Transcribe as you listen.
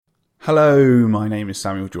Hello, my name is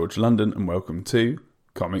Samuel George London and welcome to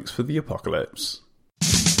Comics for the Apocalypse.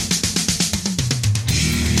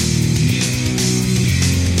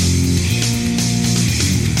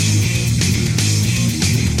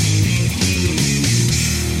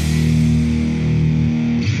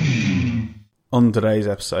 On today's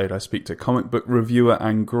episode, I speak to comic book reviewer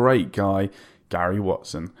and great guy, Gary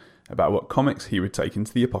Watson, about what comics he would take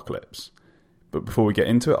into the apocalypse. But before we get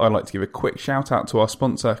into it, I'd like to give a quick shout out to our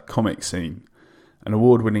sponsor, Comic Scene. An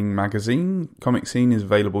award-winning magazine, Comic Scene is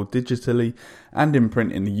available digitally and in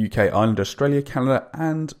print in the UK, Ireland, Australia, Canada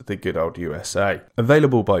and the good old USA.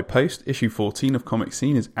 Available by post, issue 14 of Comic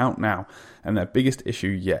Scene is out now and their biggest issue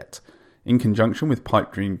yet. In conjunction with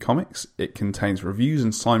Pipe Dream Comics, it contains reviews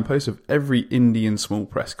and signposts of every indie and small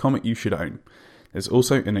press comic you should own. There's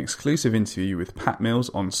also an exclusive interview with Pat Mills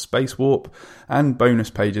on Space Warp and bonus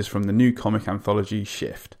pages from the new comic anthology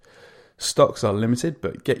Shift. Stocks are limited,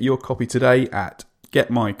 but get your copy today at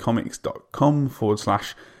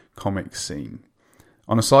getmycomics.com/comic scene.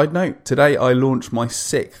 On a side note, today I launched my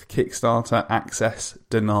 6th Kickstarter, Access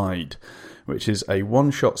Denied, which is a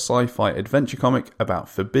one-shot sci-fi adventure comic about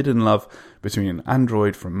forbidden love between an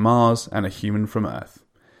android from Mars and a human from Earth.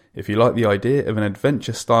 If you like the idea of an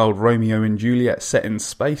adventure-styled Romeo and Juliet set in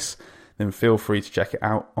space, then feel free to check it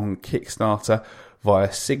out on Kickstarter via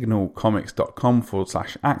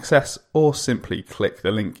signalcomics.com/access or simply click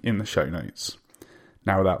the link in the show notes.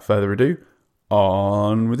 Now without further ado,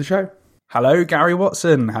 on with the show. Hello, Gary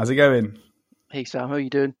Watson. How's it going? Hey Sam, how are you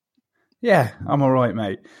doing? Yeah, I'm alright,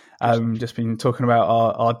 mate. Just been talking about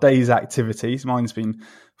our day's activities. Mine's been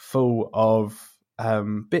full of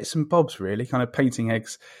bits and bobs, really, kind of painting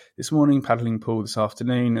eggs this morning, paddling pool this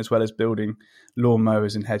afternoon, as well as building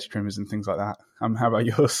lawnmowers and hedge trimmers and things like that. How about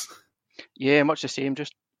yours? Yeah, much the same,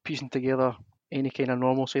 just piecing together any kind of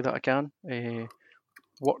normalcy that I can.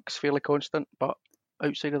 Work's fairly constant, but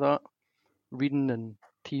outside of that, reading and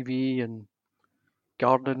TV and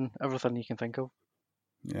gardening, everything you can think of.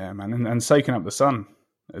 Yeah, man, and soaking up the sun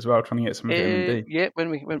as well, trying to get some vitamin D. Yeah,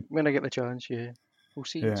 when I get the chance, yeah. We'll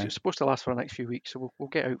see. Yeah. It's supposed to last for the next few weeks, so we'll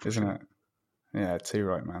get out for Isn't sure. it? Yeah, too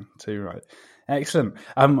right, man. Too right. Excellent.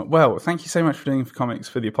 Well, thank you so much for doing Comics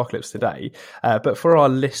for the Apocalypse today. But for our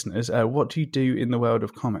listeners, what do you do in the world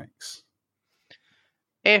of comics?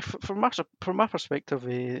 From my perspective,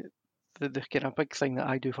 the kind of big thing that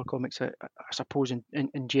I do for comics, I suppose in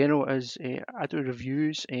general, is I do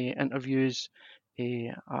reviews, interviews,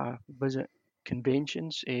 I visit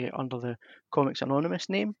conventions under the Comics Anonymous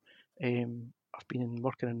name. I've been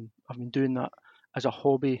doing that as a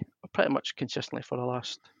hobby pretty much consistently for the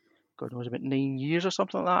last, God knows, about 9 years or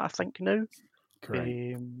something like that, I think now.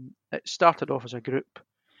 Great. It started off as a group.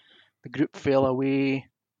 The group fell away.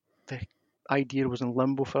 The idea was in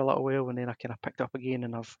limbo for a little while, and then I kind of picked up again,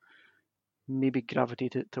 and I've maybe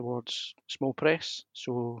gravitated towards small press.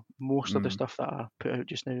 So most of the stuff that I put out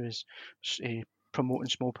just now is promoting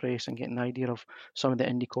small press and getting an idea of some of the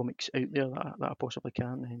indie comics out there that I possibly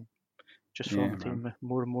can, and just filling the time with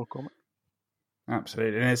more and more comics.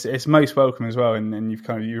 Absolutely, and it's most welcome as well. And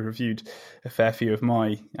you reviewed a fair few of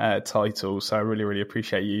my titles, so I really, really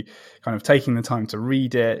appreciate you kind of taking the time to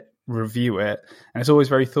read it, review it, and it's always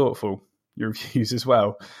very thoughtful, your reviews as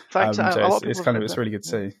well. Thanks. So it's really good to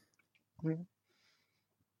see. Yeah.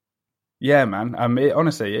 Yeah, man.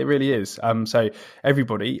 Honestly, it really is. So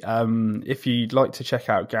everybody, if you'd like to check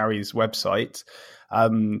out Gary's website,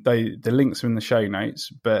 the links are in the show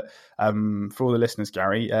notes. But for all the listeners,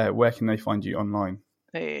 Gary, where can they find you online?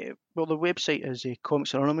 Well, the website is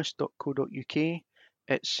comicsanonymous.co.uk.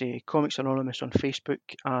 It's Comics Anonymous on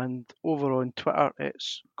Facebook, and over on Twitter,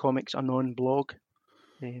 it's Comics Anon blog.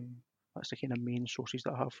 That's the kind of main sources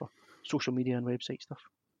that I have for social media and website stuff.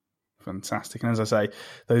 Fantastic. And as I say,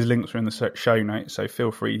 those links are in the show notes, so feel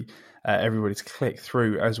free, everybody, to click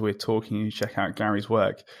through as we're talking and check out Gary's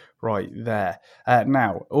work right there.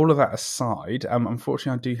 Now, all of that aside,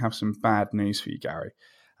 unfortunately, I do have some bad news for you, Gary.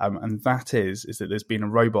 And that is that there's been a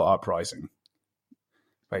robot uprising,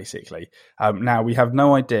 basically. Now, we have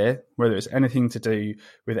no idea whether it's anything to do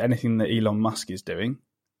with anything that Elon Musk is doing.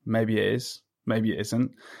 Maybe it is. Maybe it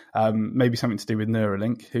isn't. Maybe something to do with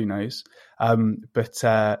Neuralink. Who knows? But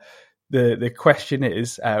the question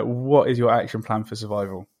is, what is your action plan for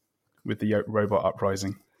survival with the robot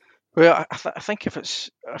uprising? Well, I think if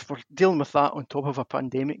we're dealing with that on top of a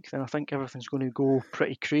pandemic, then I think everything's going to go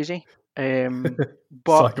pretty crazy.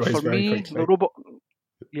 But for me, the robot,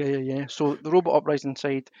 yeah. So the robot uprising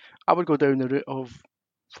side, I would go down the route of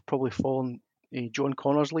probably following John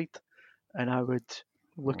Connor's lead, and I would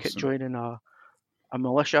look at joining a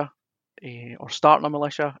militia or starting a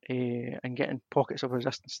militia and getting pockets of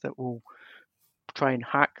resistance that will try and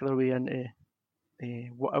hack their way into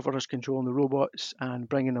whatever is controlling the robots and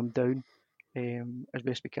bringing them down as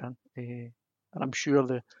best we can. And I'm sure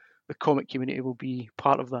the comic community will be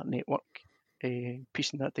part of that network,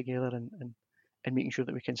 piecing that together and making sure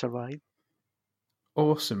that we can survive.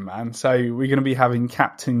 Awesome, man. So we're going to be having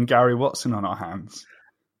Captain Gary Watson on our hands.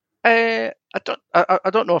 I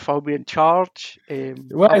don't know if I'll be in charge.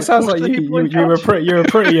 Well, it sounds like you were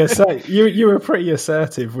pretty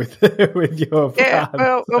assertive with your plan. Yeah,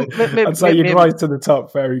 well, I'd say you'd rise to the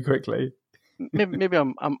top very quickly. Maybe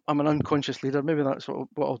I'm an unconscious leader. Maybe that's what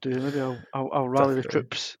I'll do. Maybe I'll rally the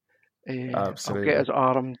troops. I'll get us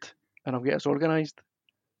armed and I'll get us organised.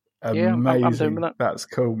 Amazing. Yeah, I'm down with that. That's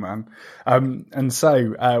cool, man. And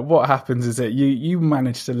so what happens is that you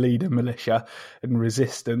manage to lead a militia and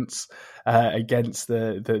resistance against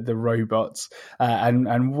the robots.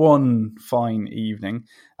 And one fine evening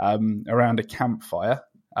around a campfire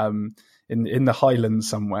in the Highlands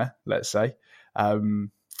somewhere, let's say,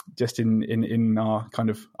 just in our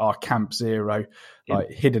kind of our Camp Zero,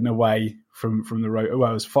 like hidden away from the road,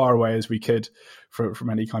 well, as far away as we could from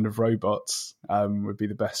any kind of robots, would be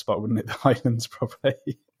the best spot, wouldn't it? The Highlands, probably.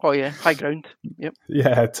 Oh yeah, high ground. Yep.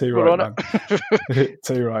 Yeah, We're right, on man.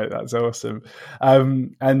 Too right. That's awesome.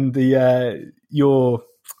 And your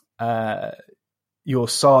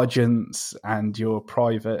sergeants and your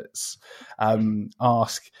privates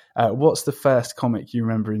ask, what's the first comic you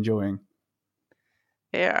remember enjoying?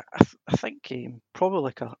 Yeah, I think probably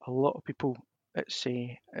like a lot of people, it's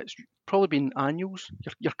probably been annuals.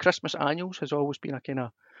 Your Christmas annuals has always been a kind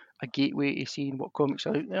of a gateway to seeing what comics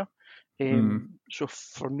are out there. So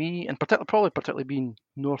for me, and particularly being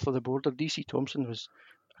north of the border, DC Thomson was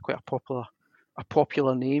quite a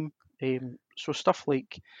popular name. So stuff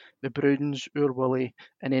like the Browns, Oor Wullie,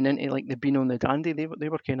 and then into like the Beano and the Dandy, they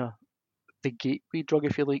were kind of the gateway drug,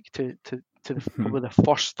 if you like, to probably the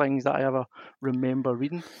first things that I ever remember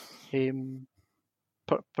reading.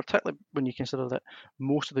 Particularly when you consider that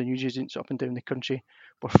most of the news agents up and down the country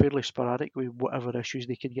were fairly sporadic with whatever issues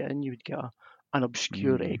they could get in. You would get an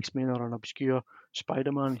obscure X-Men or an obscure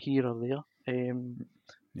Spider-Man here or there.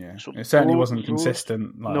 Yeah, so it certainly wasn't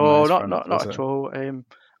consistent. Like no, not at all.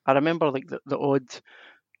 I remember like the odd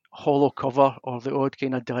hollow cover or the odd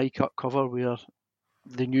kind of die-cut cover where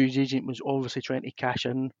the news agent was obviously trying to cash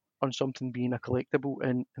in on something being a collectible,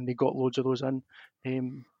 and they got loads of those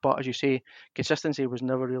in. But as you say, consistency was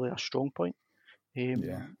never really a strong point.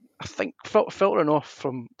 I think filtering off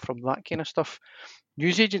from that kind of stuff,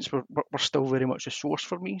 news agents were still very much a source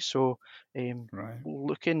for me. So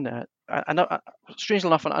looking at, strangely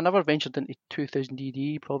enough, I never ventured into 2000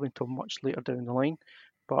 AD, probably until much later down the line.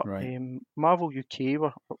 But Marvel UK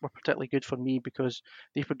were particularly good for me because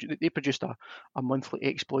they produced a monthly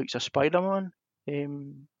exploits of Spider-Man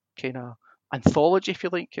kind of anthology, if you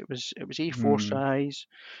like. It was A4 size.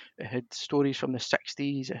 It had stories from the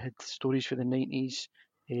 60s. It had stories for the 90s.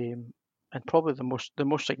 And probably the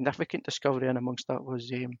most significant discovery in amongst that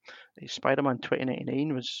was Spider-Man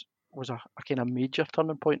 2099 was a kind of major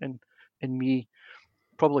turning point in me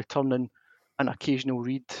probably turning an occasional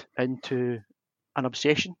read into an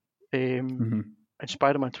obsession. And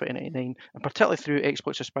Spider-Man 2099, and particularly through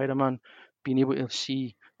Exploits of Spider-Man, being able to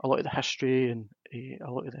see a lot of the history and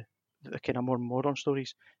a lot of the kind of more modern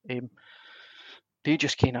stories, they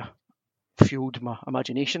just kind of fueled my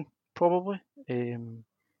imagination, probably. And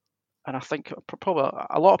I think probably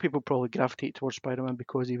a lot of people probably gravitate towards Spider-Man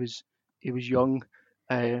because he was young,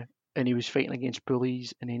 and he was fighting against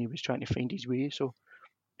bullies, and then he was trying to find his way. So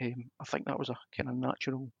I think that was a kind of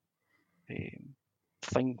natural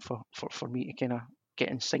thing for me to kind of get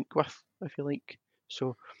in sync with, if you like.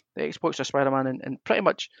 So the Exploits of Spider-Man and pretty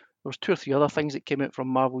much there was 2 or 3 other things that came out from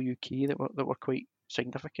Marvel UK that were quite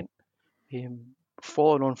significant.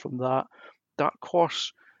 Following on from that, Dark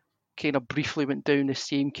Horse kind of briefly went down the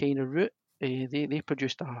same kind of route. They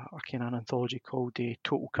produced a kind of an anthology called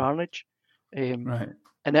Total Carnage, and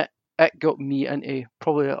it got me into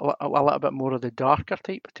probably a little bit more of the darker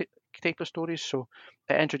type of stories. So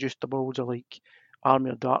it introduced the worlds of like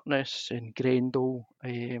Army of Darkness and Grendel.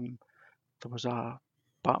 There was a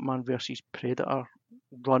Batman versus Predator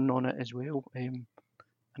run on it as well. And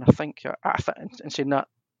I think, in saying that,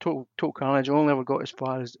 Total Carnage only ever got as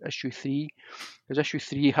far as issue 3, because issue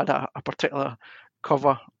 3 had a particular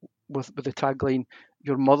cover with the tagline,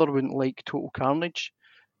 "Your mother wouldn't like Total Carnage,"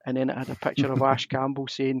 and then it had a picture of Ash Campbell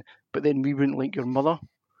saying, "But then we wouldn't like your mother."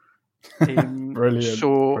 Brilliant,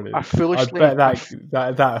 So brilliant. I foolishly, I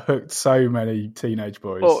bet that hooked so many teenage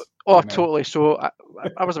boys. totally. So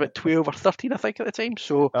I was about 12 or 13, I think, at the time.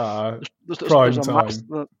 So Prime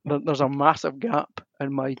time. there's a massive gap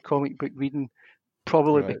in my comic book reading,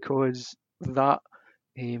 probably Right. because that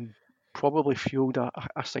probably fueled a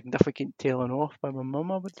significant tailing off by my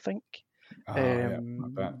mum, I would think. Yeah, I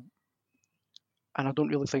bet. And I don't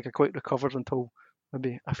really think I quite recovered until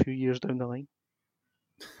maybe a few years down the line.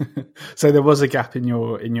 So there was a gap in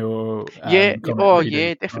your comic reading.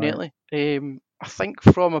 Yeah, definitely. Right. I think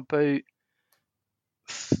from about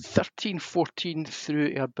 13, 14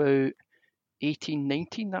 through to about 18,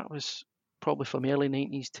 19, that was probably from early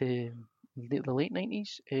 90s to the late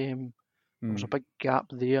 90s. There was a big gap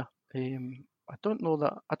there. I don't know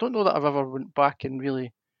that I've ever went back and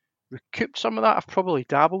really recouped some of that. I've probably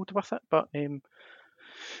dabbled with it, but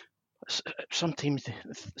sometimes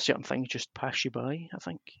certain things just pass you by, I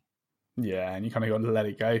think. Yeah, and you kind of got to let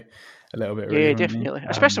it go a little bit. Yeah, really, definitely.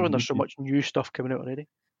 Especially when there's so much new stuff coming out already.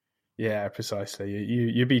 Yeah, precisely.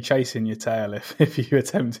 You'd be chasing your tail if you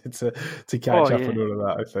attempted to catch up on all of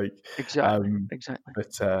that, I think. Exactly.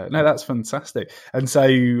 But no, that's fantastic. And so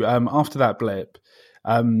after that blip,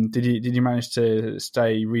 did you manage to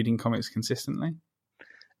stay reading comics consistently?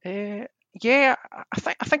 Yeah,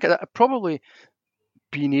 I think that probably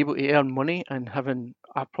being able to earn money and having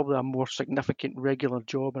probably a more significant regular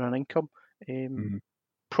job and an income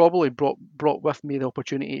probably brought with me the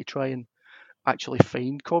opportunity to try and actually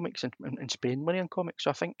find comics and spend money on comics. So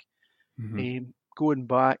I think going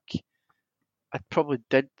back, I probably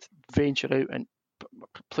did venture out and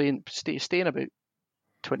staying about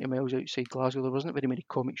 20 miles outside Glasgow. There wasn't very many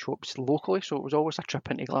comic shops locally, so it was always a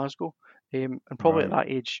trip into Glasgow. And probably at that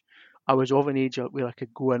age, I was of an age where I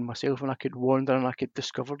could go in myself and I could wander and I could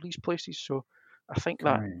discover these places. So I think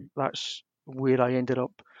that's where I ended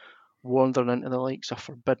up wandering into the likes of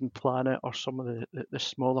Forbidden Planet or some of the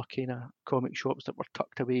smaller kind of comic shops that were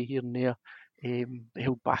tucked away here and there. They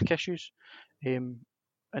held back issues. And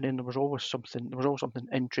then there was always something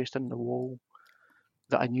interesting in the wall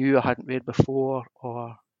that I knew I hadn't read before,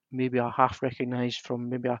 or maybe I half recognised from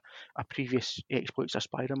maybe a previous exploits of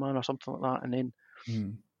Spider-Man or something like that. And then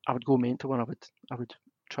I would go mental and I would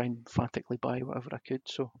try and frantically buy whatever I could.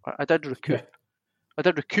 So I did recoup. Yeah. I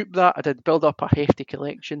did recoup that. I did build up a hefty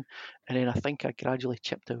collection, and then I think I gradually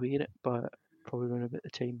chipped away at it. But probably around about the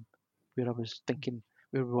time where I was thinking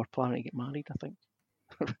where we were planning to get married, I think.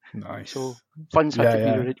 Nice. So funds had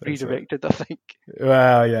to be redirected, I think.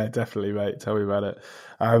 Well, yeah, definitely, mate. Tell me about it.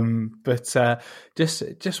 But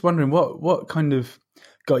just wondering, what kind of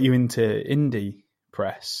got you into indie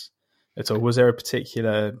press at all? Was there a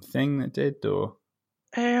particular thing that did, or?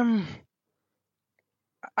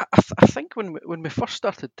 I think when we first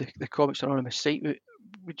started the Comics Anonymous site,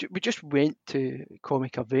 we just went to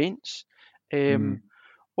comic events.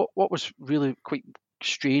 What was really quite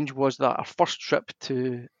strange was that our first trip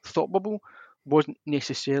to Thought Bubble wasn't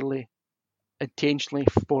necessarily intentionally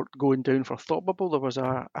for going down for Thought Bubble. There was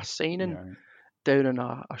a signing down in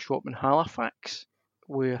a shop in Halifax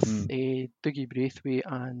with Dougie Braithwaite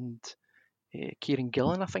and Kieran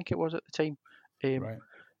Gillen, I think it was at the time.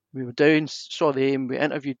 We were down, saw them, we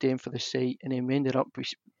interviewed them for the site, and then we ended up,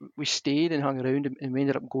 we stayed and hung around, and we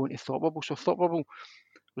ended up going to Thought Bubble. So Thought Bubble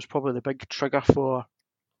was probably the big trigger for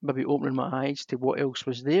maybe opening my eyes to what else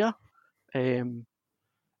was there. And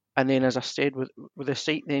then, as I said, with the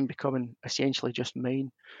site then becoming essentially just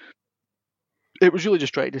mine, it was really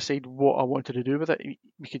just trying to decide what I wanted to do with it.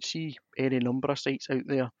 You could see any number of sites out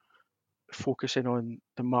there focusing on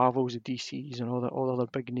the Marvels, the DCs, and all the other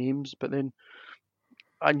big names, but then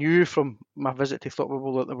I knew from my visit to Thought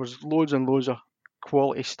Bubble that there was loads and loads of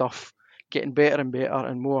quality stuff, getting better and better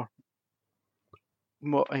and more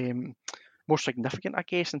significant, I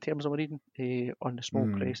guess, in terms of my reading on the small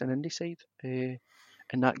press and indie side, and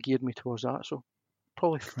that geared me towards that. So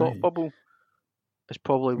probably Thought Bubble is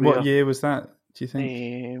probably where. What year was that, do you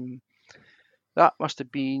think? That must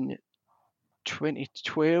have been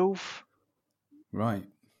 2012. Right.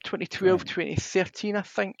 2012, 2013, I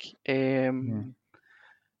think.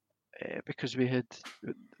 Because we had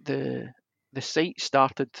the site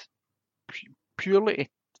started purely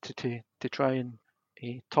to try and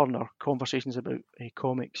turn our conversations about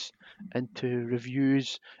comics into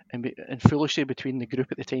reviews, and foolishly between the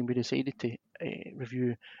group at the time we decided to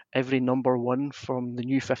review every number one from the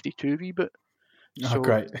New 52 reboot. So,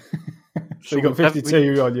 great. So you got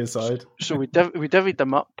 52 on your side. So we divvied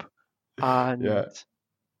them up, and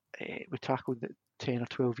we tackled 10 or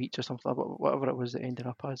 12 each or something, whatever it was that ended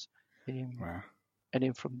up as. And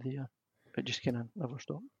then from there, it just kind of never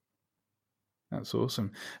stopped. That's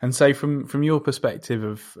awesome. And so, from your perspective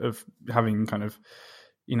of having kind of,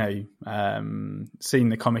 seen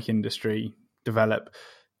the comic industry develop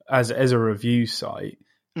as a review site,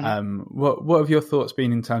 what have your thoughts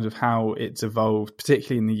been in terms of how it's evolved,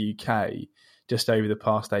 particularly in the UK, just over the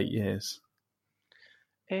past 8 years?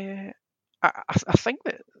 I think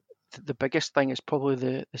that the biggest thing is probably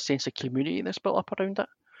the sense of community that's built up around it,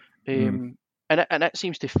 and it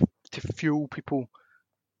seems to fuel people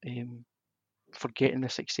for getting the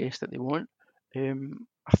success that they want.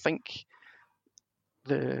 I think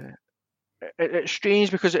it's strange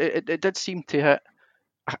because it did seem to hit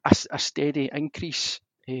a steady increase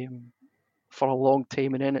for a long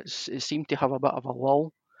time, and then it seemed to have a bit of a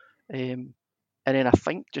lull, and then I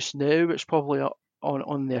think just now it's probably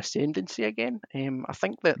on the ascendancy again. I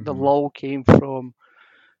think that the lull came from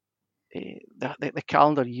the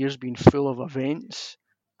calendar years being full of events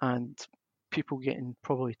and people getting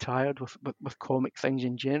probably tired with comic things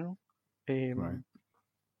in general. Right.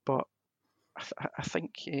 But I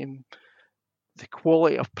think the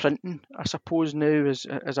quality of printing, I suppose, now is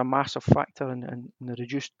a massive factor in the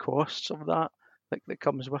reduced costs of that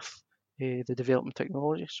comes with the development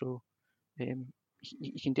technology. So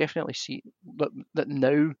you can definitely see that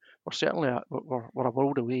now we're a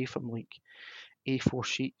world away from like A4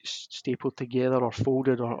 sheets stapled together or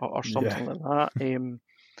folded or something like that.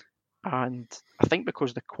 And I think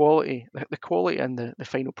because the quality and the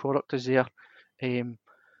final product is there,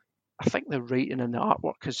 I think the writing and the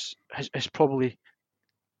artwork has probably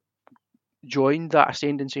joined that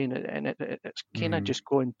ascendancy, and it's kind of just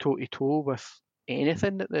going toe to toe with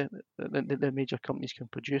anything that the major companies can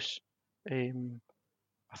produce.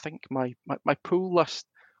 I think my pull list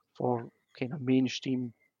for kind of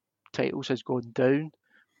mainstream titles has gone down,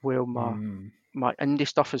 while my indie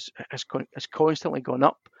stuff has constantly gone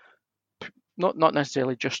up. Not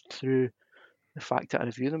necessarily just through the fact that I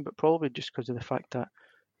review them, but probably just because of the fact that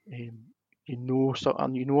you know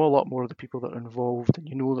a lot more of the people that are involved, and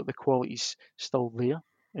you know that the quality's still there.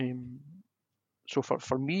 So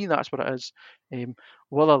for me, that's what it is.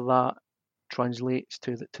 Whether that translates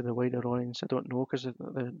to the wider audience, I don't know, because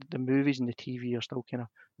the movies and the TV are still kind of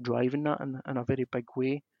driving that in a very big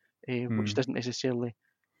way, which doesn't necessarily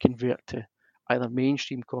convert to either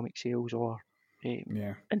mainstream comic sales or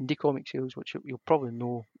indie comic sales, which you'll probably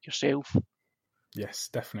know yourself. Yes,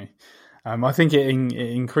 definitely. I think it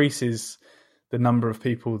increases the number of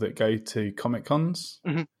people that go to Comic Cons,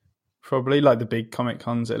 probably like the big Comic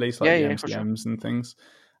Cons, at least like the MCMs and things.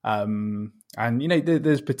 And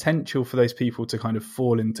there's potential for those people to kind of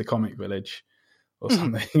fall into Comic Village or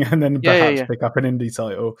something, and then perhaps pick up an indie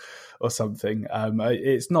title or something.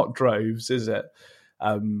 It's not droves, is it?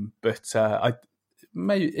 But I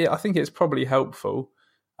think it's probably helpful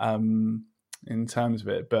in terms of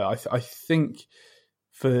it. But I think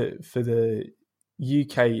for the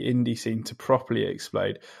UK indie scene to properly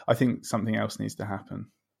explode, I think something else needs to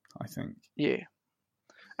happen. I think. Yeah.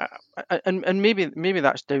 And maybe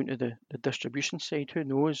that's down to the distribution side. Who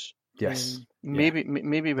knows? Yes. Maybe with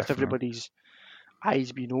definitely. everybody's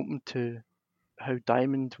eyes being open to how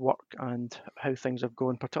Diamond work and how things have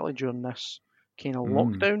gone, particularly during this kind of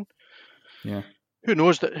lockdown. Yeah. Who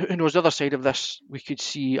knows the other side of this? We could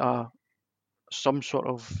see some sort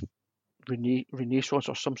of renaissance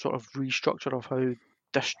or some sort of restructure of how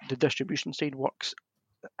the distribution side works,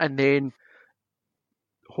 and then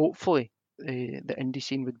hopefully the indie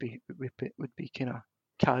scene would be kind of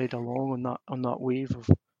carried along on that wave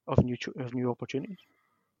of new opportunities.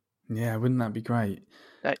 Yeah, wouldn't that be great?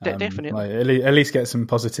 Definitely. Like, at least get some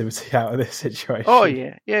positivity out of this situation. Oh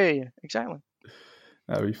yeah, exactly.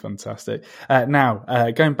 That would be fantastic.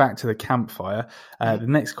 Now, going back to the campfire, the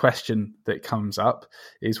next question that comes up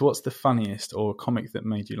is, what's the funniest or comic that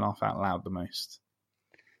made you laugh out loud the most?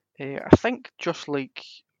 I think just like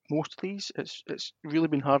most of these, it's really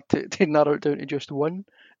been hard to narrow it down to just one.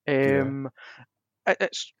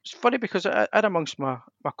 It's funny because in amongst my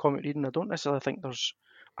comic reading, I don't necessarily think there's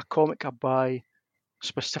a comic I buy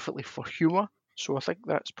specifically for humour. So I think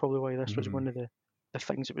that's probably why this was one of the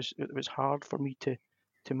things it was hard for me to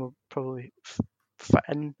probably fit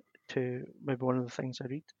in to maybe one of the things I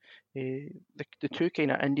read. The two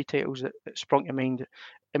kind of indie titles that sprung to mind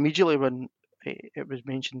immediately when it was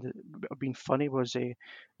mentioned that being funny was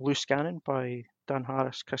Loose Cannon by Dan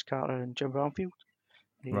Harris, Chris Carter, and Jim Banfield.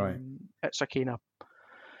 Right. It's a kind of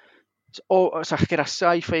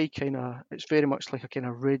sci-fi kind of. It's very much like a kind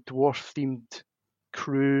of Red Dwarf themed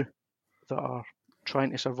crew that are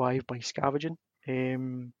trying to survive by scavenging.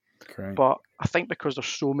 Great. But I think because there's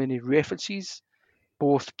so many references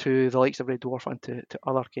both to the likes of Red Dwarf and to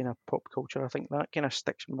other kind of pop culture. I think that kind of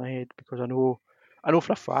sticks in my head because I know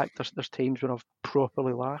for a fact there's times when I've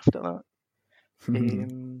properly laughed at that.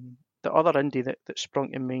 The other indie that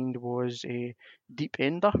sprung to mind was Deep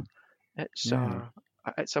Ender. It's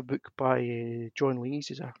a book by John Lees.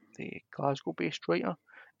 He's a Glasgow-based writer.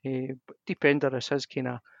 But Deep Ender is his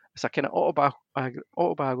it's a kind of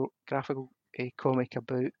autobiographical comic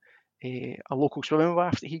about a local swimming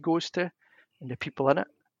bath that he goes to and the people in it.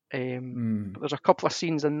 But there's a couple of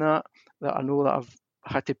scenes in that I know that I've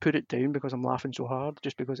had to put it down because I'm laughing so hard,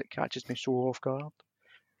 just because it catches me so off guard.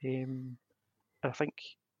 I think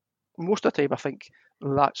most of the time, I think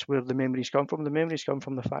that's where the memories come from. The memories come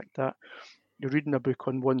from the fact that you're reading a book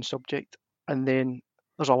on one subject and then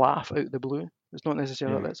there's a laugh out of the blue. It's not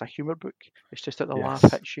necessarily that it's a humour book. It's just that the laugh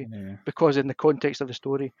hits you because in the context of the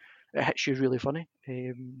story, it hits you really funny.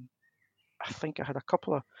 I think I had a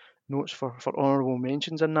couple of notes for honourable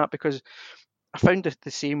mentions in that because I found it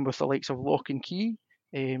the same with the likes of Lock and Key.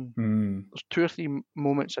 There's 2 or 3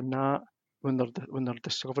 moments in that when they're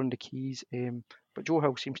discovering the keys. But Joe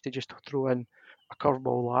Hill seems to just throw in a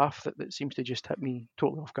curveball laugh that seems to just hit me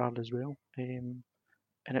totally off guard as well. And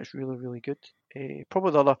it's really, really good.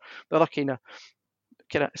 Probably the other kind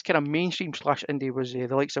of mainstream / indie was the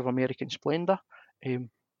likes of American Splendor.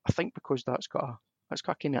 I think because that's got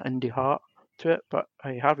kind of indie heart to it, but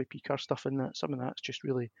Harvey Pekar stuff in that, some of that's just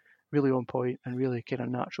really, really on point and really kind of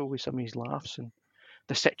natural with some of his laughs and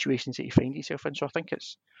the situations that you find yourself in. So I think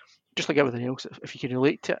it's just like everything else. If you can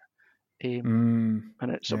relate to it, and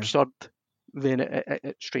it's absurd, then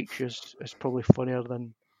it strikes you as probably funnier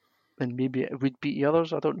than maybe it would be to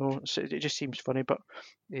others. I don't know. It just seems funny, but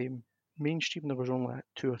mainstream there was only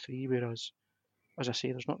 2 or 3, whereas, as I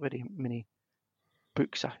say, there's not very many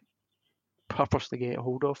books I purposely get a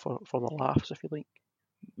hold of for the laughs, if you like.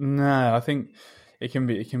 No, I think it can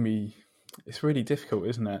be. It's really difficult,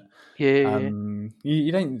 isn't it? Yeah.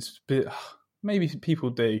 You don't. Maybe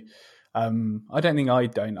people do. I don't think I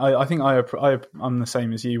don't. I think I'm the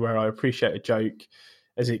same as you, where I appreciate a joke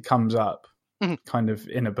as it comes up, kind of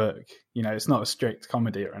in a book. It's not a strict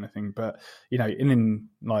comedy or anything, but in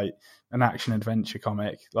like an action adventure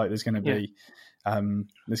comic, like there's going to be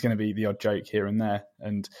the odd joke here and there,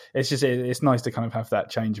 and it's nice to kind of have that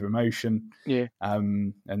change of emotion. Yeah.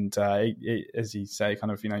 It, as you say,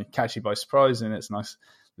 kind of catch you by surprise, and it's a nice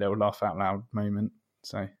little laugh out loud moment.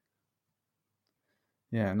 So.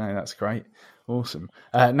 Yeah, no, that's great. Awesome.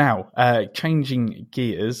 Now, changing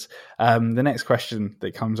gears, the next question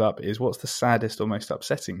that comes up is, what's the saddest or most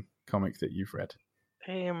upsetting comic that you've read?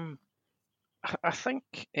 I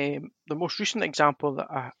think the most recent example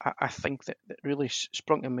that I think that really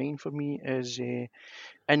sprung to mind for me is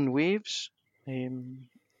In Waves.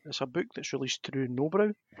 It's a book that's released through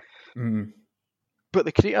Nobrow. But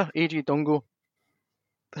the creator, AJ Dungo,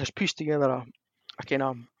 has pieced together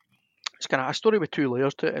it's kind of a story with 2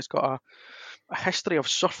 layers to it. It's got a history of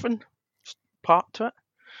surfing part to it,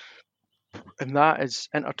 and that is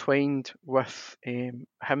intertwined with him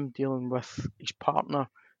dealing with his partner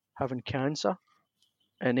having cancer,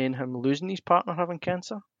 and then him losing his partner having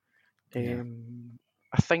cancer. I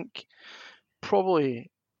think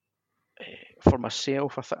probably for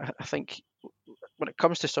myself, I think when it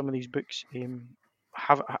comes to some of these books,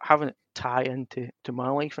 having it tie into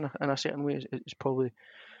my life in a certain way is probably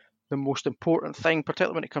the most important thing,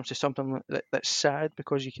 particularly when it comes to something that's sad,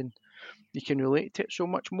 because you can relate to it so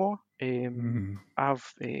much more.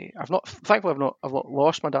 I've not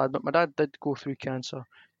lost my dad, but my dad did go through cancer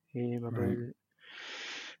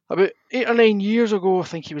about 8 or 9 years ago. I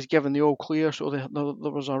think he was given the all clear, so there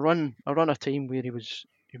was a run of time where he was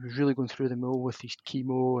really going through the mill with his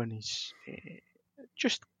chemo and his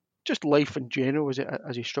just life in general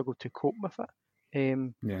as he struggled to cope with it.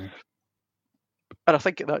 And I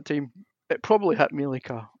think at that time it probably hit me like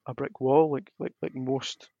a brick wall, like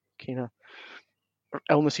most kind of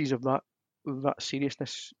illnesses of that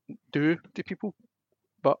seriousness do to people.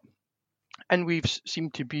 But In Waves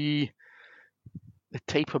seemed to be the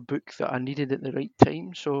type of book that I needed at the right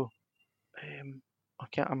time. So I'm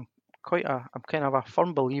kind of a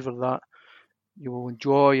firm believer that you will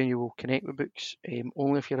enjoy and you will connect with books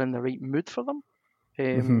only if you're in the right mood for them.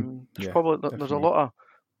 There's a lot of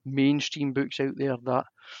mainstream books out there that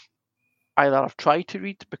either I've tried to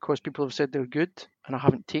read because people have said they're good and I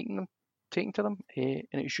haven't taken to them, and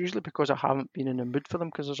it's usually because I haven't been in the mood for them,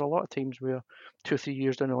 because there's a lot of times where 2 or 3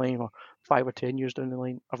 years down the line or 5 or 10 years down the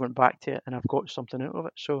line I've went back to it and I've got something out of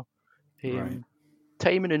it. So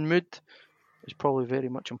timing and mood is probably very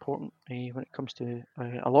much important when it comes to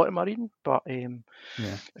a lot of my reading. But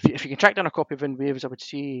if you can track down a copy of In Waves, I would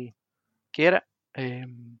say get it.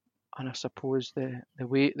 and I suppose the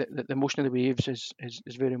way the motion of the waves is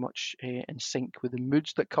very much in sync with the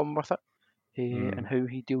moods that come with it, and how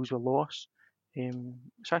he deals with loss.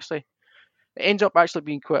 It's actually, it ends up actually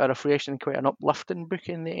being quite a refreshing, quite an uplifting book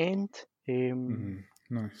in the end.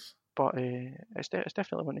 Nice. But it's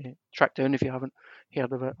definitely one to track down if you haven't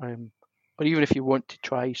heard of it, or even if you want to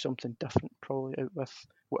try something different, probably out with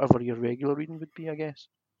whatever your regular reading would be, I guess.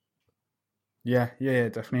 Yeah,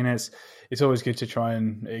 definitely. And it's always good to try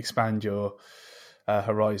and expand your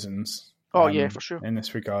horizons. Oh yeah, for sure. In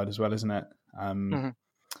this regard as well, isn't it?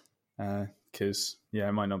 Because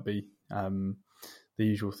it might not be the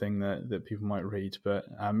usual thing that people might read, but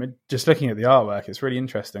just looking at the artwork, it's really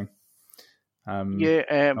interesting. On the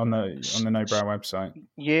No Brow website.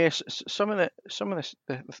 Yes, some of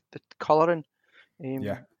the colouring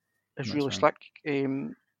is really slick.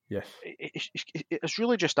 Yes. It's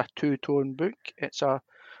really just a two-tone book. It's a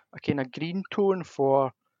kind of green tone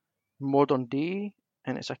for modern day,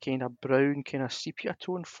 and it's a kind of brown, kind of sepia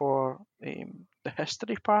tone for the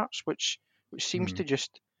history parts, which seems to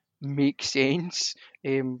just make sense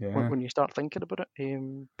when you start thinking about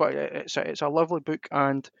it. But it's a lovely book,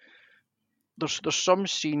 and there's some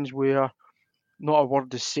scenes where not a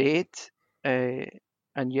word is said,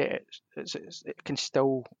 and yet it can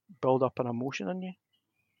still build up an emotion in you.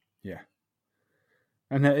 Yeah,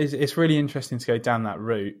 and it's really interesting to go down that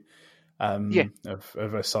route of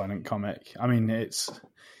a silent comic. I mean, it's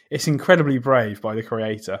incredibly brave by the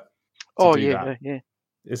creator.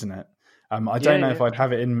 Isn't it? I don't know if I'd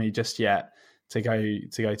have it in me just yet to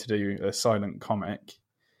do a silent comic,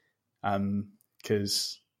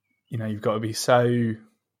 because you've got to be so,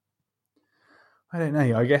 I don't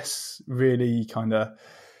know, I guess really kind of.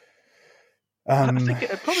 I think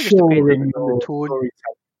it probably just depends on the tone.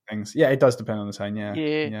 Things. Yeah, it does depend on the tone.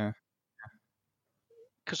 Yeah.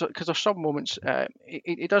 Because there's some moments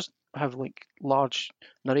it does have like large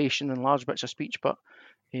narration and large bits of speech, but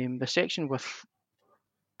the section with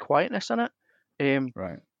quietness in it,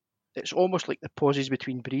 right, it's almost like the pauses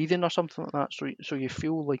between breathing or something like that. So you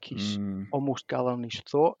feel like he's almost gathering his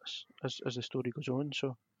thoughts as the story goes on.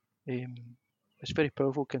 So it's very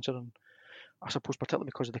powerful, considering, I suppose, particularly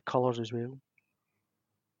because of the colours as well.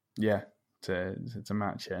 Yeah. To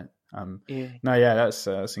match it.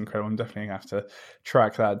 That's incredible. I'm definitely gonna have to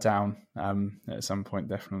track that down at some point,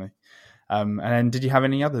 definitely. And then, did you have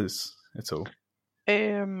any others at all?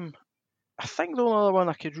 I think the only other one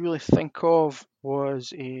I could really think of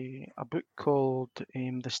was a book called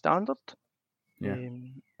The Standard. Yeah.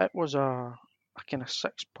 It was a kind of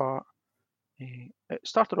 6-part. It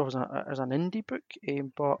started off as an indie book,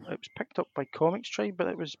 but it was picked up by Comics Tribe. But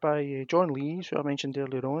it was by John Lees, who I mentioned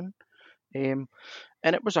earlier on. And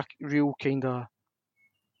it was a real kind of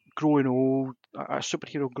growing old, a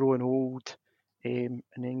superhero growing old, and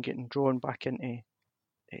then getting drawn back into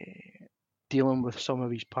dealing with some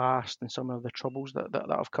of his past and some of the troubles that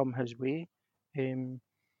have come his way. And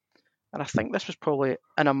I think this was probably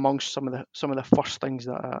in amongst some of the first things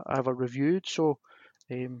that I ever reviewed. So,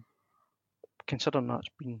 considering that's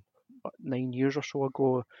been 9 years or so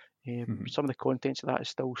ago, some of the contents of that is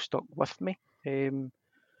still stuck with me.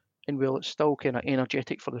 And while it's still kind of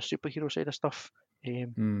energetic for the superhero side of stuff,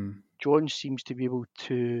 John seems to be able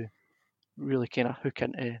to really kind of hook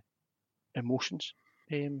into emotions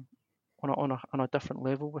on a different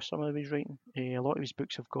level with some of his writing. A lot of his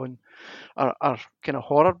books are kind of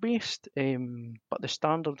horror based, but The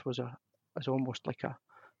Standard is almost like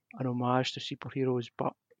an homage to superheroes,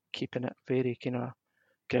 but keeping it very kind of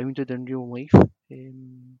grounded in real life.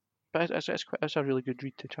 But it's a really good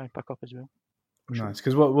read to try and pick up as well. Nice,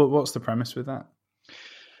 because what's the premise with that?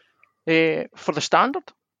 For The Standard?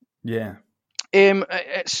 Yeah.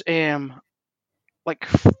 It's like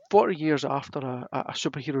 40 years after a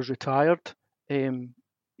superhero's retired.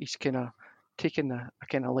 He's kind of taken a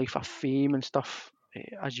kind of life of fame and stuff,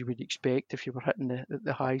 as you would expect if you were hitting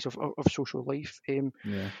the highs of social life.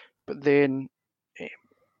 But then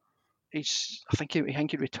I think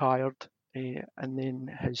he retired, and then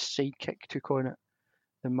his sidekick took on it.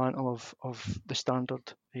 The mantle of The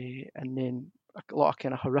Standard, and then a lot of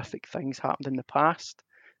kind of horrific things happened in the past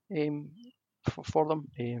for them,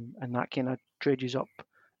 and that kind of dredges up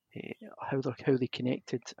how they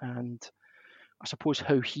connected, and I suppose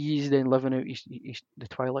how he's then living out the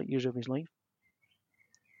twilight years of his life.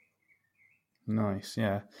 Nice,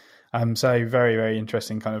 yeah. So very, very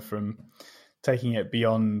interesting, kind of from taking it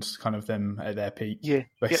beyond kind of them at their peak,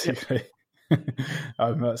 basically. Yeah.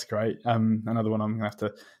 That's great. Another one I'm gonna have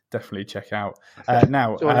to definitely check out.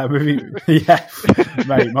 Now,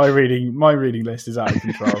 mate, my reading list is out of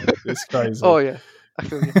control. It's crazy. Oh yeah, I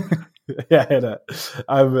feel you. Yeah, I know.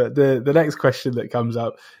 The next question that comes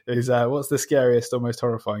up is, what's the scariest or most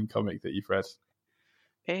horrifying comic that you've read?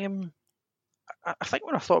 I think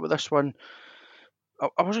when I thought about this one,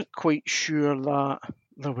 I wasn't quite sure that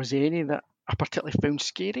there was any that I particularly found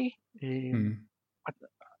scary. I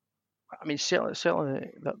mean,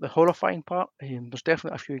 certainly the horrifying part. There's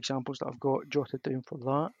definitely a few examples that I've got jotted down for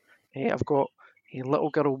that. I've got a Little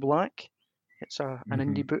Girl Black. It's an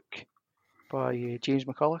indie book by James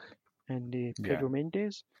McCulloch and Pedro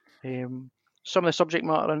Mendes. Some of the subject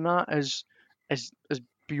matter in that is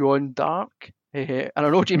beyond dark, and I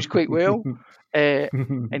know James quite well.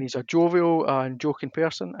 And he's a jovial and joking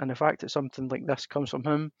person, and the fact that something like this comes from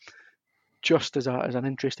him just as an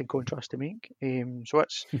interesting contrast to make. So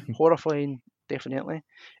it's horrifying, definitely.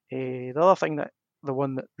 The other thing the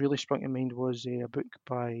one that really sprung to mind was a book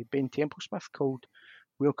by Ben Templesmith called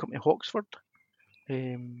Welcome to Hoxford.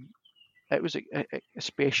 It was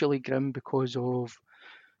especially grim because of,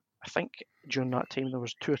 I think during that time there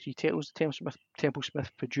was 2 or 3 titles that Templesmith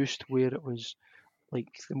produced where it was like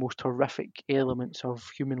the most horrific elements of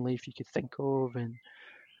human life you could think of, and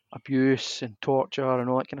abuse and torture and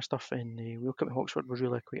all that kind of stuff. And Welcome to Hoxford was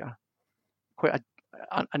really quite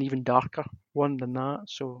an even darker one than that.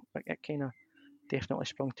 So it kind of definitely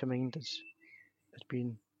sprung to mind as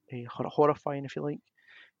being horrifying, if you like.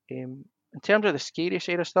 In terms of the scary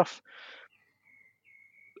side of stuff,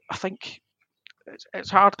 I think it's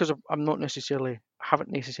hard because haven't necessarily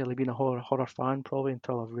been a horror fan probably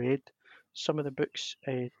until I've read some of the books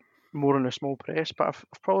more in a small press. But I've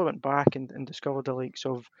probably went back and discovered the likes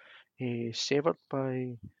of Severed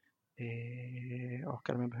by I can't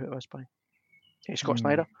remember who it was by Scott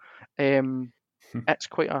Snyder. It's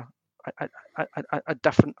quite a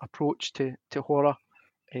different approach to horror.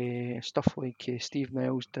 Stuff like Steve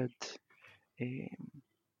Niles did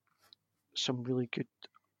some really good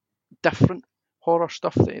different horror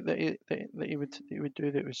stuff that he would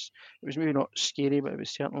do. That it was maybe not scary, but it was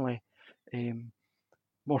certainly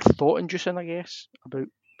more thought inducing, I guess, about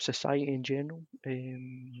society in general.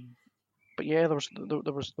 But yeah, there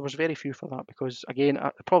was very few for that because again,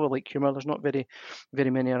 I probably like humour. There's not very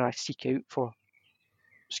many that I seek out for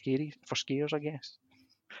scares, I guess.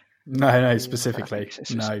 No, specifically,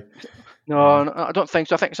 no, I don't think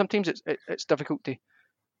so. I think sometimes it's difficult to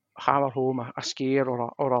hammer home a scare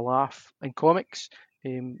or a laugh in comics.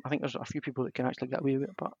 I think there's a few people that can actually get away with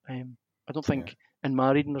it, but I don't think in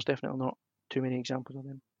my reading there's definitely not too many examples of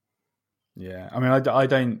them. Yeah, I mean, I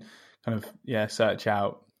don't kind of search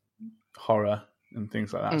out horror and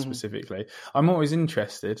things like that specifically. I'm always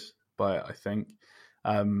interested by it, I think,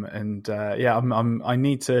 I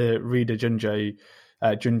need to read a Junji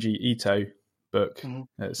Ito book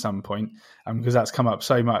at some point because that's come up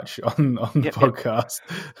so much on the podcast.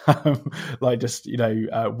 Like just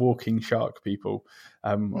walking shark people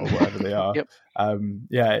or whatever they are.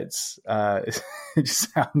 It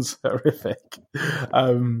just sounds horrific.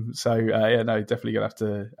 Definitely gonna have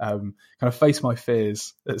to kind of face my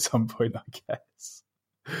fears at some point, I guess.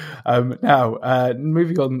 Now,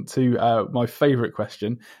 moving on to my favourite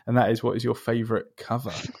question, and that is, what is your favourite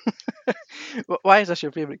cover? Why is this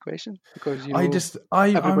your favourite question? Because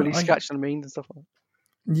everybody's scratching their mind and stuff like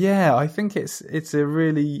that. Yeah, I think it's a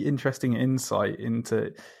really interesting insight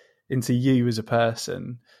into you as a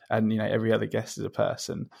person, and every other guest as a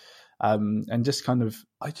person, and just kind of,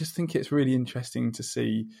 I just think it's really interesting to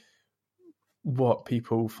see what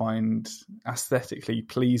people find aesthetically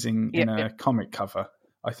pleasing in a comic cover.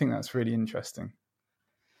 I think that's really interesting.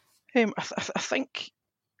 I think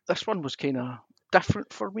this one was kind of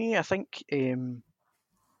different for me. I think the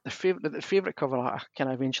favourite cover I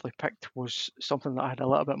kind of eventually picked was something that I had a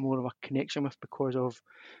little bit more of a connection with because of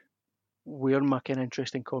where my kind of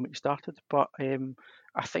interest in comics started. But I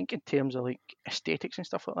think in terms of like aesthetics and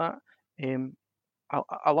stuff like that,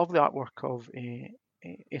 I love the artwork of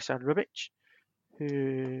Esad Ribic,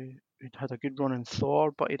 who had a good run in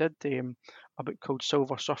Thor, but he did a book called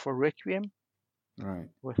Silver Surfer Requiem, right,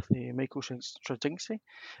 with Michael Straczynski.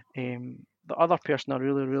 The other person I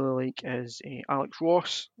really like is Alex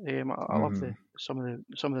Ross. I love some of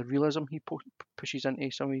the realism he pushes into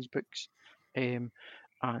some of his books. And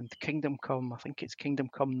Kingdom Come, I think it's Kingdom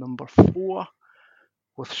Come number 4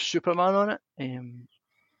 with Superman on it, and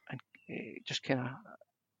just kind of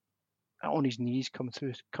on his knees coming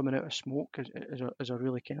out of smoke is a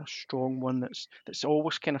really kind of strong one that's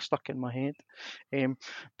always kind of stuck in my head.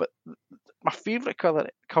 But my favourite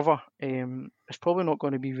cover is probably not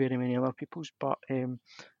going to be very many other people's, but I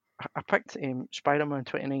picked Spider-Man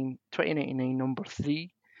 2099 number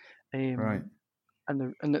 3. Right.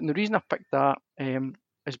 And the reason I picked that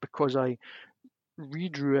is because I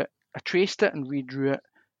redrew it traced it and redrew it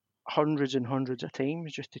hundreds and hundreds of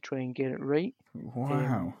times just to try and get it right.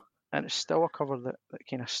 Wow. And it's still a cover that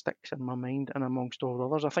kind of sticks in my mind and amongst all the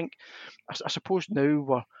others. I think, I suppose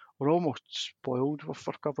now we're almost spoiled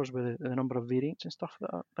for covers with the number of variants and stuff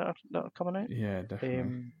that are coming out. Yeah,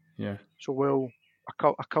 definitely. Yeah. So while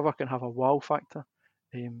a cover can have a wow factor,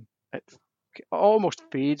 it almost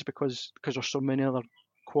fades because there's so many other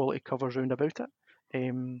quality covers round about it.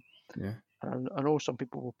 Yeah. And I know some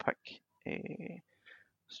people will pick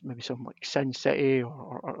maybe something like Sin City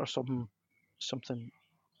or something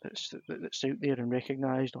that's out there and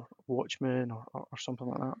recognised, or Watchmen or something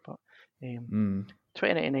like that. But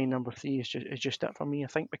 2099 number 3 is just it for me. I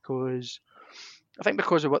think because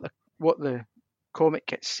of what the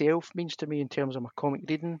comic itself means to me in terms of my comic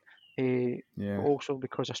reading, but also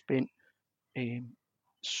because I spent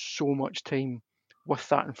so much time with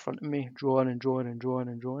that in front of me, drawing it.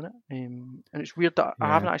 And it's weird that I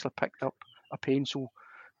haven't actually picked up a pencil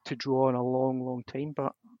to draw in a long time,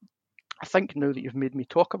 but I think now that you've made me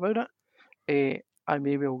talk about it, I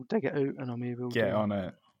maybe will dig it out and I maybe will get on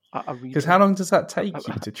it. Because how long does that take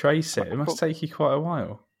you to trace it? It must take you quite a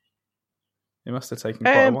while. It must have taken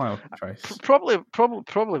quite a while to trace. Probably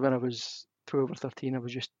when I was 12 or 13, I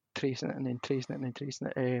was just tracing it and then tracing it and then tracing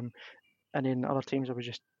it. And then other times I was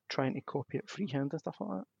just trying to copy it freehand and stuff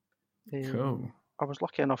like that. Cool. I was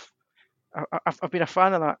lucky enough. I've been a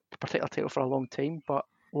fan of that particular title for a long time, but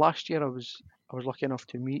last year I was lucky enough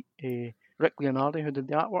to meet Rick Leonardi, who did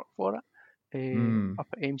the artwork for it, up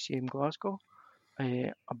at MCM Glasgow.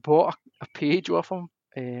 I bought a page off him.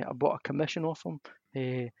 I bought a commission off him.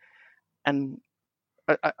 And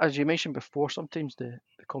as you mentioned before, sometimes the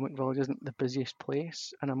Comic Village isn't the busiest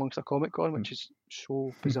place and amongst a Comic Con, which is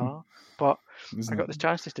so bizarre. But I got the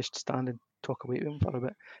chance to just stand and talk away with him for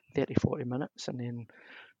about 30-40 minutes, and then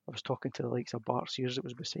I was talking to the likes of Bart Sears that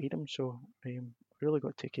was beside him. So I really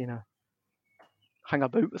got to kind of hang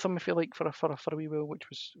about with him, if you like, for a wee while, which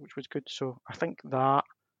was good. So I think that,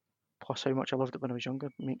 plus how much I loved it when I was younger,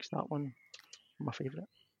 makes that one my favourite.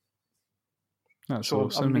 That's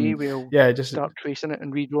awesome. I may well just start tracing it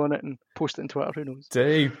and redrawing it and post it on Twitter. Who knows?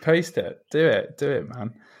 Post it. Do it,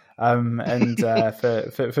 man. And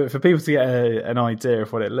for people to get an idea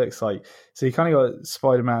of what it looks like, so you kind of got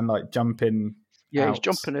Spider-Man like jumping. Yeah, he's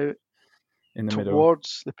jumping out in the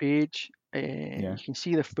towards the page. You can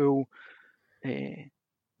see the full. I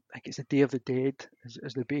think it's the Day of the Dead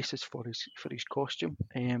as the basis for his costume,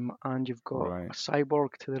 and you've got a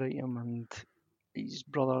cyborg to the right of him and his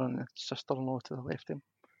brother and sister-in-law to the left of him.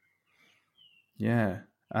 Yeah,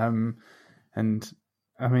 and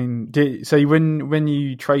I mean, so when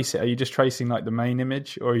you trace it, are you just tracing like the main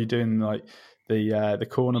image, or are you doing like the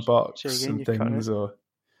corner box and things? Or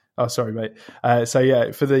sorry, mate. So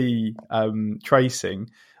yeah, for the tracing,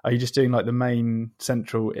 are you just doing like the main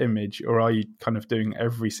central image, or are you kind of doing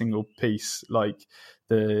every single piece, like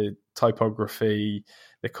the typography,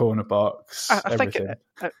 the corner box, everything?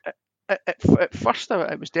 At first,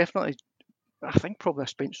 it was definitely. I think probably I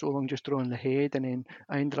spent so long just drawing the head, and then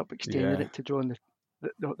I ended up extending it to drawing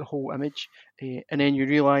the whole image. And then you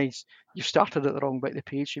realise you've started at the wrong bit of the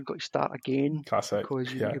page, so you've got to start again. Classic.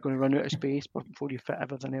 Because you're going to run out of space before you fit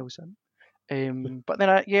everything else in. But then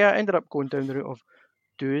I ended up going down the route of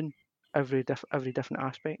doing every different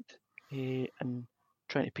aspect and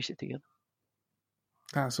trying to piece it together.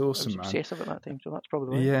 That's awesome, man. I was obsessive at that time, so that's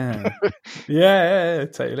probably why. Yeah,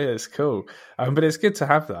 totally. It's cool, but it's good to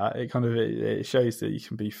have that. It kind of it shows that you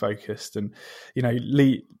can be focused and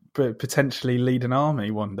potentially lead an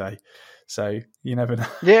army one day. So you never know.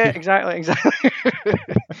 Yeah, exactly.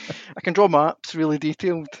 I can draw maps really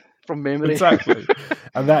detailed from memory. Exactly,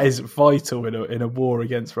 and that is vital in a war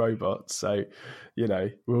against robots. So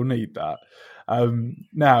we'll need that.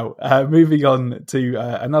 Now, moving on to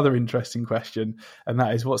another interesting question, and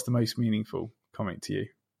that is, what's the most meaningful comic to you?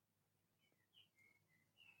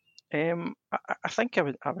 I think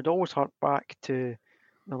I would always hark back to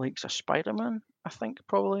the likes of Spider-Man. I think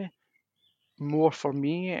probably more for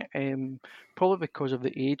me, probably because of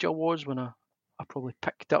the age I was when I probably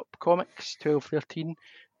picked up comics, 12, 13,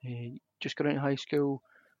 just got into high school,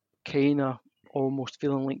 kind of almost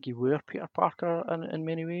feeling like you were Peter Parker in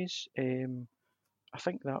many ways. I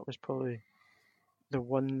think that was probably the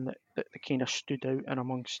one that kind of stood out in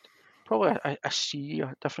amongst probably a sea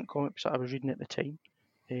of different comics that I was reading at the time.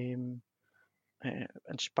 And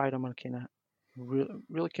Spider-Man kind of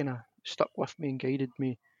really kind of stuck with me and guided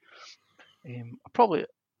me. You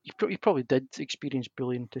probably did experience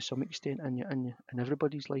bullying to some extent in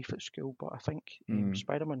everybody's life at school, but I think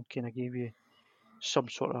Spider-Man kind of gave you some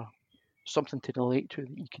sort of something to relate to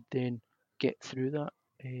that you could then get through that.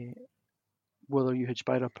 whether you had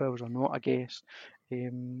spider powers or not, I guess.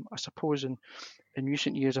 I suppose in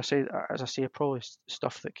recent years, as I say, probably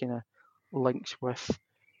stuff that kind of links with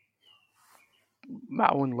my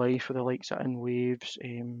own life with the likes of In Waves.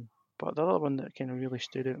 But the other one that kind of really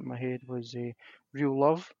stood out in my head was Real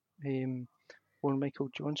Love, one of Michael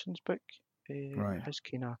Johnson's book. Right. His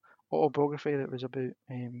kind of autobiography that was about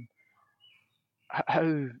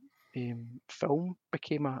how film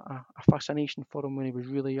became a fascination for him when he was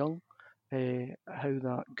really young. How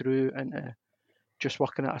that grew into just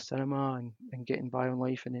working at a cinema and getting by on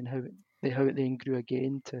life, and then how it then grew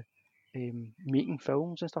again to making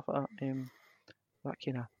films and stuff like that. That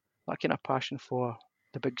kind of passion for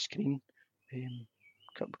the big screen,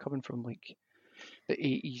 coming from like the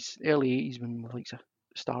early 80s when the likes of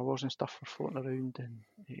Star Wars and stuff were floating around,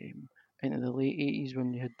 and into the late 80s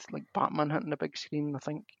when you had like Batman hitting the big screen. I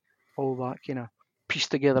think all that kind of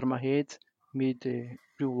pieced together in my head made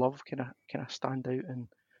Real Love kind of stand out and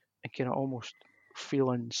kind of almost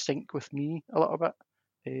feel in sync with me a little bit,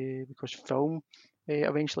 because film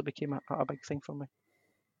eventually became a big thing for me.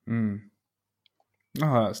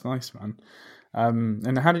 Oh, that's nice, man.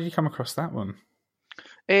 And how did you come across that one?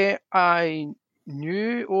 I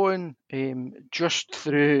knew Owen just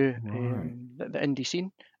through the indie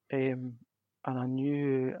scene, and I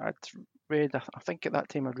knew I'd read. I think at that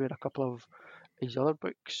time I'd read a couple of his other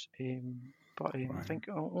books, but I think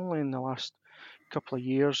only in the last couple of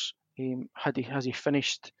years has he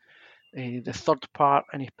finished the third part,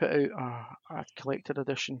 and he put out a collected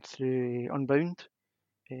edition through Unbound.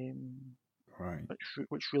 Right.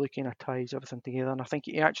 Which really kind of ties everything together. And I think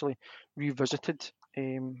he actually revisited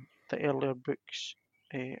the earlier books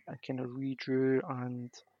and kind of redrew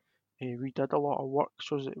and redid a lot of work,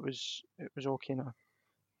 so it was all kind of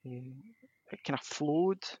it kind of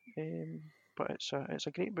flowed. But it's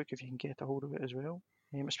a great book if you can get a hold of it as well.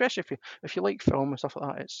 Especially if you like film and stuff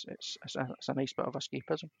like that, it's a nice bit of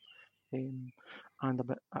escapism, and a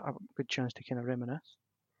good chance to kind of reminisce.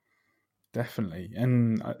 Definitely,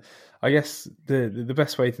 and I guess the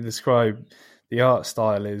best way to describe the art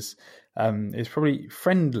style is probably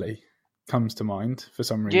friendly. Comes to mind for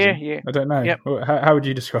some reason. Yeah. I don't know. Yep. How would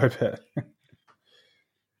you describe it?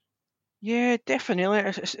 Yeah, definitely.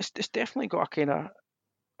 It's definitely got a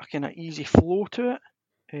kind of easy flow to it.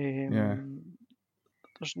 Yeah.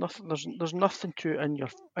 There's nothing to it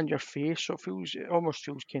in your face, so it almost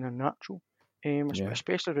feels kind of natural.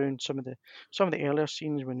 Especially around some of the earlier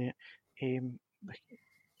scenes when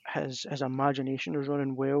his imagination is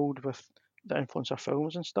running wild with the influence of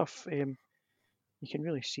films and stuff. You can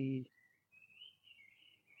really see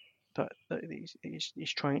that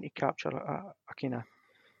he's trying to capture a kind of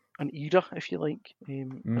an era, if you like,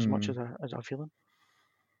 as much as a villain.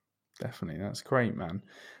 Definitely, that's great, man.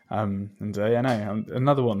 And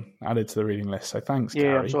another one added to the reading list. So thanks,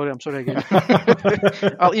 Yeah, Gary. I'm sorry again.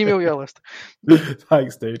 I'll email you a list.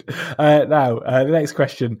 Thanks, dude. Now, the next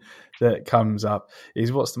question that comes up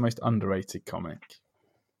is, what's the most underrated comic?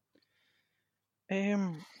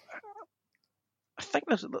 I think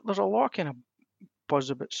there's a lot of kind of buzz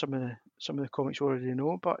about some of the comics we already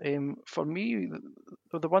know, but for me,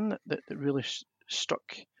 the one that really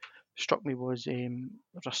struck me was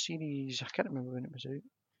there's a series, I can't remember when it was out,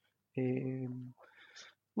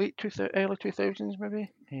 early 2000s maybe,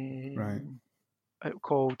 Right.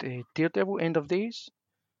 called Daredevil: End of Days.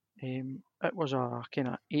 It was a kind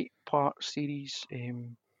of 8-part series,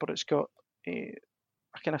 but it's got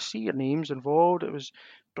I kind of see your names involved. It was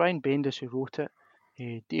Brian Bendis who wrote it,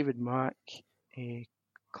 David Mack,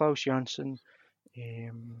 Klaus Janson,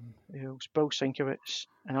 Bill Sienkiewicz,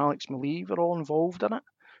 and Alex Maleev are all involved in it.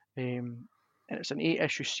 And it's an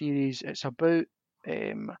 8-issue series. It's about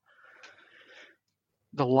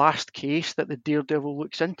the last case that the Daredevil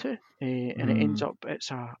looks into, and it ends up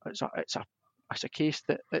it's a case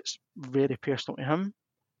that's very personal to him.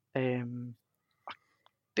 I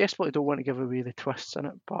desperately don't want to give away the twists in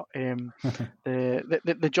it, but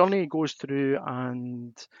the journey he goes through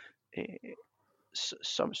and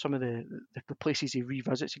some of the places he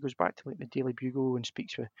revisits. He goes back to like the Daily Bugle and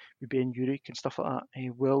speaks with Ben Urich and stuff like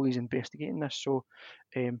that while he's investigating this. So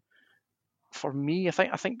for me, I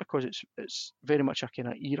think because it's very much a kind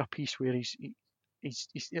of era piece where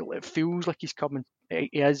it feels like he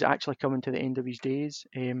is actually coming to the end of his days,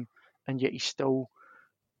 and yet he's still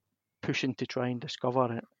pushing to try and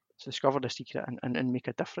discover the secret and make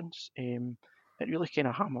a difference. It really kind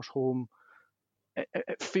of hammers home.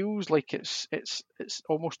 It feels like it's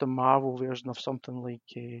almost a Marvel version of something like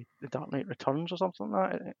The Dark Knight Returns or something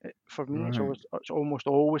like that. For me, Right. it's almost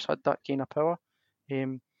always had that kind of power.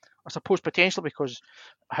 I suppose potentially because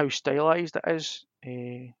how stylized it is,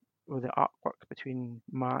 with the artwork between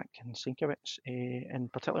Mack and Sienkiewicz,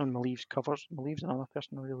 and particularly on Maleev's covers. Maleev's another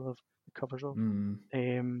person I really love the covers of.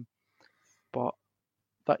 But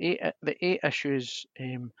the 8 issues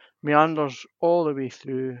meanders all the way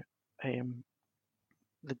through the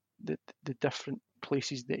different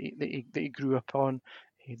places that he grew up on,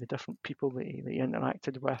 the different people that he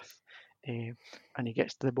interacted with, and he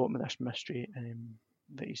gets to the bottom of this mystery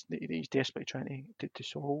that he's desperately trying to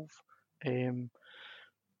solve. And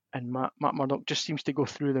Matt Murdock just seems to go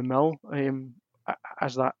through the mill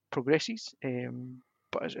as that progresses.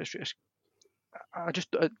 But it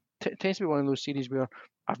tends to be one of those series where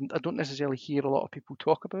I don't necessarily hear a lot of people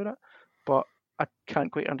talk about it, but I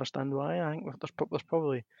can't quite understand why. I think there's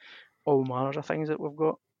probably all manners of things that we've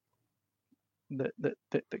got that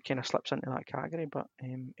kind of slips into that category, but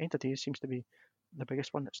End of Days seems to be the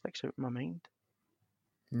biggest one that sticks out in my mind.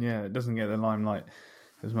 Yeah, it doesn't get the limelight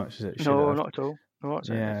as much as it should. No, not at all. No, it's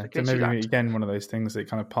so maybe again one of those things that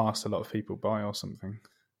kind of passed a lot of people by or something.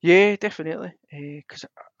 Yeah, definitely. Because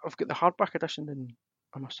I've got the hardback edition, and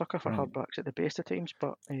I'm a sucker for hardbacks at the best of times.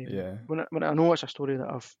 But when I know it's a story that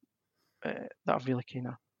I've really kind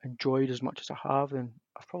of enjoyed as much as I have, then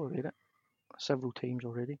I've probably read it several times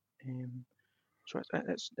already. So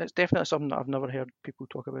it's definitely something that I've never heard people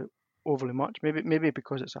talk about overly much. Maybe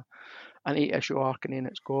because it's an 8-issue arc and then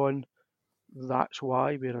it's gone. That's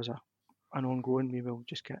why. Whereas an ongoing, maybe will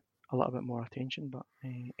just get a little bit more attention. But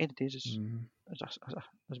End of Days is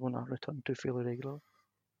one I return to fairly regularly.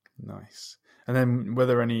 Nice. And then were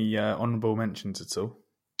there any honourable mentions at all?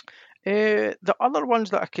 The other ones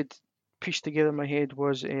that I could piece together in my head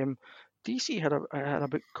was DC had a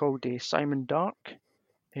book called Simon Dark.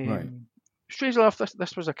 Right. Strangely enough,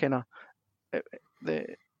 this was a kind of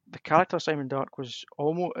the character Simon Dark was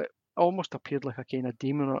almost appeared like a kind of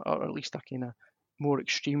demon, or at least a kind of more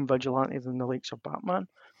extreme vigilante than the likes of Batman.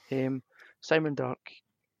 Simon Dark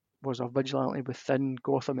was a vigilante within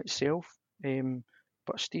Gotham itself,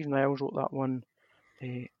 but Steve Niles wrote that one,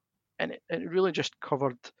 and it really just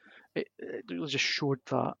covered. It really just showed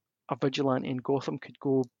that a vigilante in Gotham could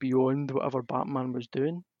go beyond whatever Batman was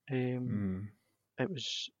doing. It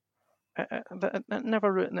was. It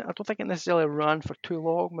never. I don't think it necessarily ran for too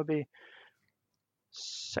long. Maybe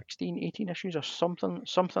 16, 18 issues or something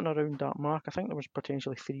around that mark. I think there was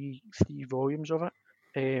potentially three volumes of it.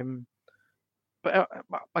 But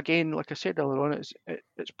again, like I said earlier on, it's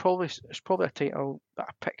probably a title that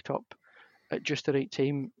I picked up at just the right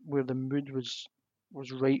time, where the mood was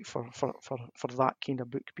right for that kind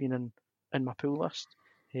of book being in my pull list,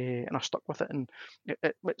 and I stuck with it, and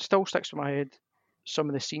it still sticks in my head. Some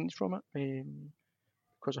of the scenes from it,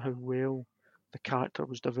 because of how well the character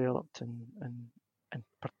was developed, and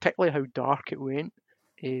particularly how dark it went,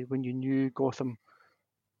 when you knew Gotham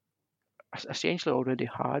essentially already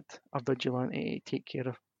had a vigilante to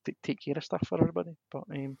take care of stuff for everybody. But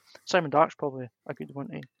Simon Dark's probably a good one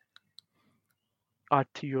to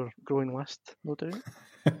add to your growing list, no doubt.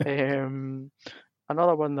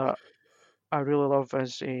 Another one that I really love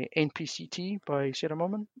is NPCT by Sarah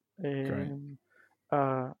Moorman.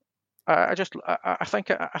 I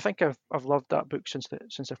think I've loved that book since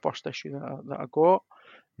the first issue that I got.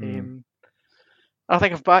 I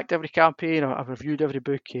think I've backed every campaign, I've reviewed every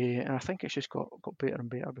book, and I think it's just got better and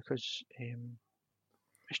better because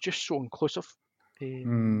it's just so inclusive.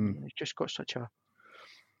 It's just got such a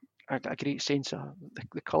great sense of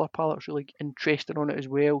the colour palette's really interesting on it as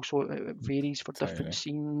well, so it varies for different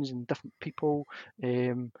scenes and different people,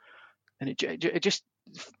 and it just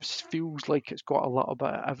feels like it's got a little bit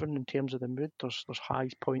of everything in terms of the mood. There's high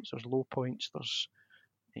points, there's low points, there's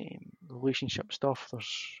relationship stuff,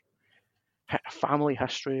 there's family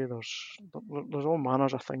history, there's all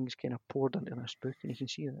manners of things kind of poured into this book, and you can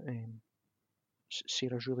see that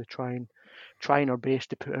Sarah's really trying her best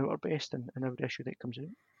to put out her best in every issue that comes out.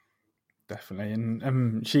 Definitely,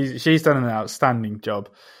 and she's done an outstanding job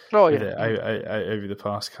with it over the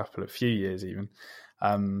past few years, even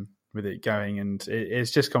with it going, and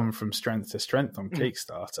it's just gone from strength to strength on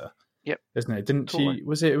Kickstarter. Yep, isn't it? Didn't totally. She?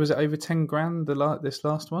 Was it over $10,000? This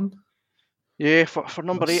last one. Yeah, for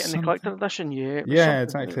number 8 in the collector edition. Yeah,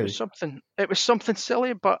 exactly. It was something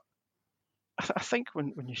silly, but I think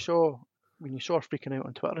when you saw her freaking out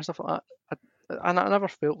on Twitter and stuff like that, I never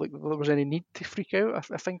felt like there was any need to freak out.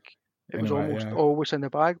 I think it was always in the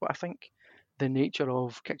bag, but I think the nature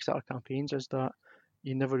of Kickstarter campaigns is that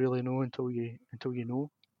you never really know until you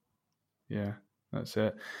know. Yeah, that's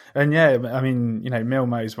it. And yeah, I mean,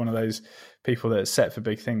 Milmo is one of those people that's set for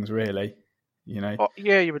big things, really. Oh,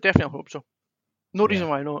 yeah, you would definitely hope so. No reason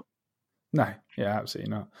why not. No, yeah,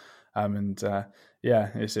 absolutely not. And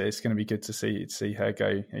it's going to be good to see her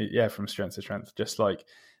go from strength to strength, just like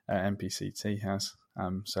NPCT has.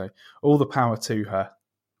 So all the power to her.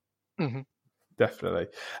 Mm-hmm. Definitely.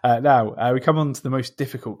 Now we come on to the most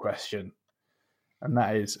difficult question, and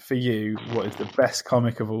that is, for you, what is the best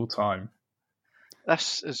comic of all time?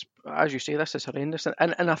 This is, as you say, this is horrendous,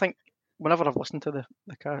 and I think whenever I've listened to the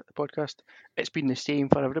podcast, it's been the same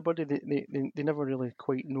for everybody. They never really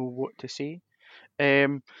quite know what to say.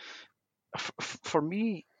 For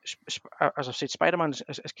me, as I said, Spider-Man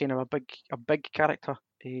is kind of a big character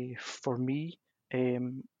for me.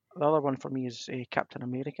 The other one for me is Captain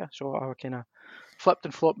America. So I kind of flipped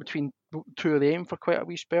and flopped between two of them for quite a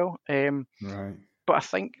wee spell. Right. But I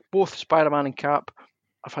think both Spider-Man and Cap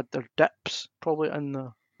have had their dips probably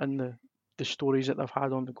in the stories that they've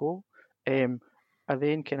had on the go. I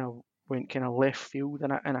then kind of went kind of left field,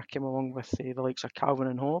 and I came along with the likes of Calvin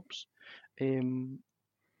and Hobbes. And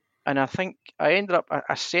I think I ended up,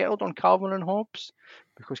 I settled on Calvin and Hobbes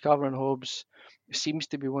because Calvin and Hobbes seems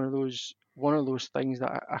to be one of those things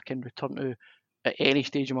that I can return to at any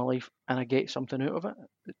stage of my life, and I get something out of it.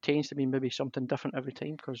 It tends to be maybe something different every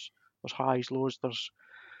time because there's highs, lows, there's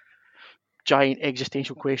giant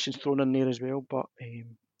existential questions thrown in there as well. But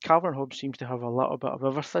Calvin and Hobbes seems to have a little bit of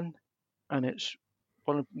everything, and it's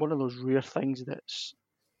one of those rare things that's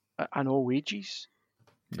an all ages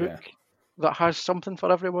book that has something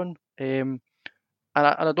for everyone. And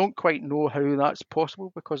I don't quite know how that's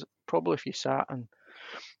possible, because probably if you sat and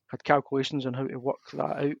had calculations on how to work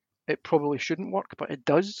that out, it probably shouldn't work, but it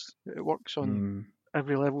does. It works on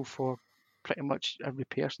every level for pretty much every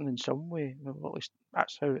person in some way. Well, at least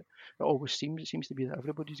that's how it always seems. It seems to be that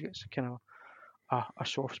everybody gets kind of a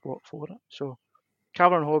soft spot for it. So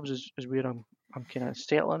Calvin and Hobbes is where I'm kind of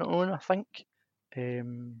settling on, I think.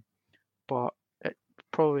 But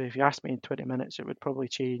probably, if you asked me in 20 minutes, it would probably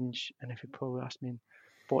change, and if you probably asked me in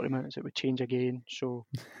 40 minutes, it would change again. So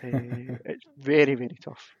it's very, very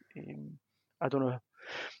tough. I don't know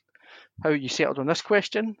how you settled on this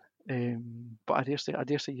question, but I dare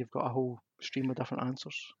say you've got a whole stream of different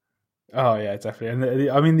answers. Oh yeah, definitely.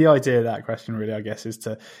 And the idea of that question really, I guess, is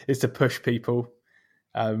to push people.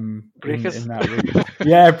 Break us. In that route.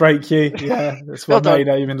 Yeah, break you. Yeah, that's what I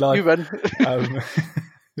name in life. You win.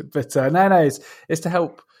 But no, it's to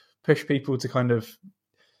help push people to kind of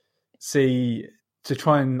to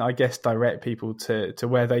try and, I guess, direct people to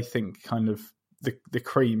where they think kind of the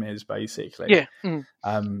cream is, basically. Yeah.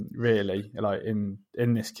 Really, like in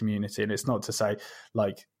this community, and it's not to say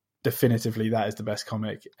like definitively that is the best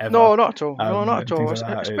comic ever. No, not at all. No, not at all.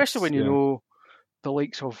 Like especially when you know the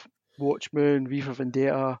likes of Watchmen, V for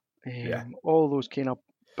Vendetta, all those kind of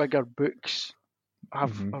bigger books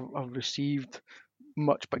have received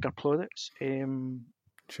much bigger plaudits.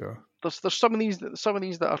 Sure. There's some of these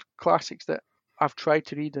that are classics that I've tried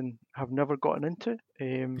to read and have never gotten into.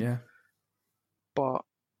 But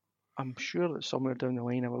I'm sure that somewhere down the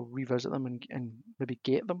line I will revisit them and maybe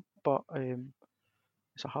get them. But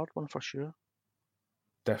it's a hard one for sure.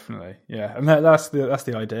 Definitely, yeah, and that's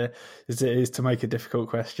the idea. Is to make a difficult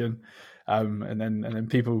question, and then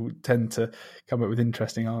people tend to come up with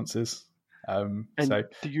interesting answers. Do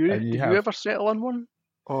you ever settle on one?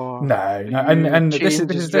 Or no, and this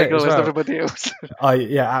is it as well. Everybody else.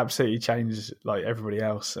 I absolutely change like everybody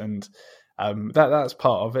else, and that's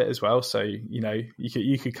part of it as well. So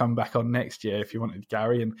you could come back on next year if you wanted,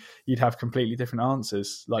 Gary, and you'd have completely different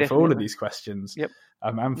answers, like for all of these questions. Yep.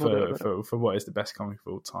 And for what is the best comic of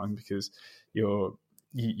all time, because you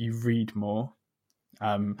read more,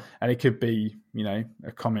 and it could be a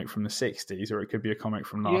comic from the 60s, or it could be a comic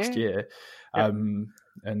from last year. Yep.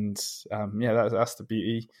 That's the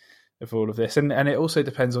beauty of all of this, and it also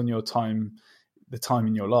depends on your time, the time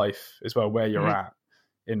in your life as well, where you're at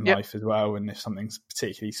in life as well, and if something's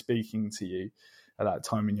particularly speaking to you at that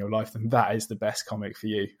time in your life, then that is the best comic for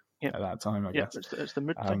you at that time, I guess. It's the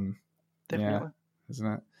mood thing, definitely. Isn't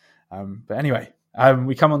it? But anyway,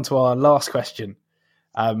 we come on to our last question,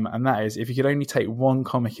 and that is, if you could only take one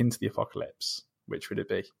comic into the apocalypse, which would it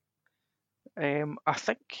be? I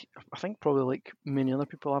think probably like many other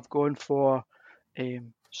people, I've gone for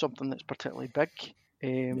something that's particularly big.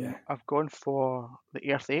 I've gone for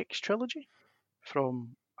the Earth X trilogy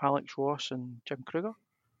from Alex Ross and Jim Krueger.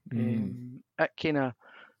 It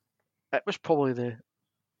was probably the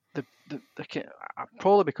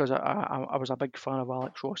probably because I was a big fan of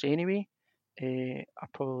Alex Ross anyway. I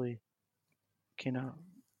probably kind of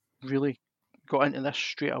really got into this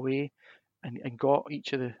straight away and got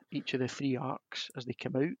each of the three arcs as they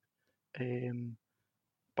came out.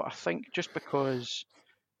 But I think just because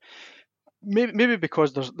maybe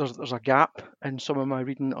because there's a gap in some of my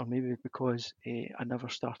reading, or maybe because I never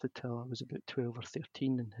started till I was about 12 or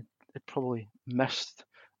 13 and had probably missed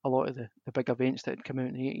a lot of the big events that had come out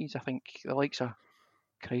in the 80s. I think the likes of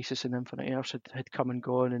Crisis and Infinite Earths had come and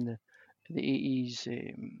gone in the 80s.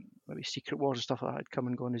 Maybe Secret Wars and stuff like that had come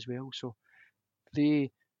and gone as well. So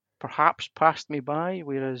they perhaps passed me by,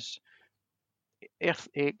 whereas Earth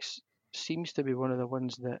X seems to be one of the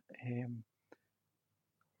ones that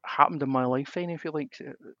happened in my lifetime, if you like.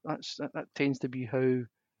 That tends to be how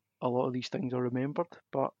a lot of these things are remembered.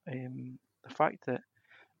 But the fact that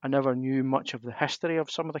I never knew much of the history of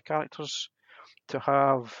some of the characters, to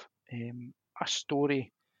have a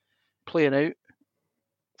story playing out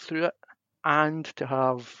through it, and to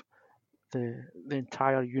have the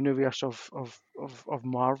entire universe of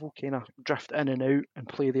Marvel kind of drift in and out and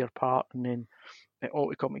play their part, and then it all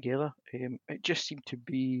to come together. It just seemed to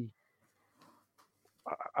be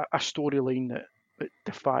a storyline that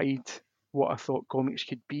defied what I thought comics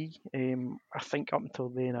could be. I think up until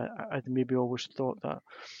then, I'd maybe always thought that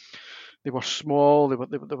they were small, they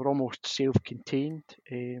were almost self-contained,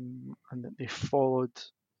 and that they followed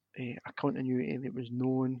a continuity that was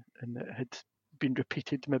known and that had been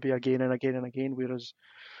repeated maybe again and again and again. Whereas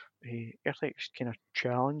Earth X kind of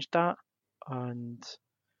challenged that and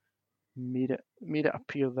made it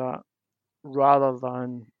appear that rather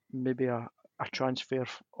than maybe a transfer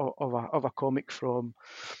of a comic from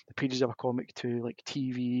the pages of a comic to like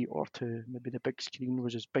TV or to maybe the big screen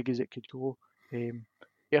was as big as it could go.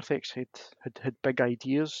 Earth X had big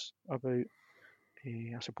ideas about,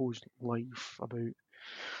 I suppose, life, about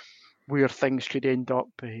where things could end up,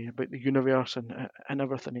 about the universe and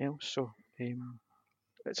everything else. So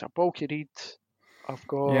it's a bulky read. I've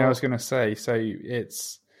got. Yeah, I was going to say. So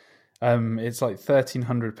it's like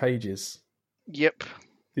 1,300 pages. Yep.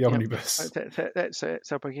 The omnibus. It's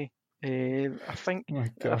a biggie. I think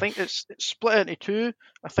it's split into two.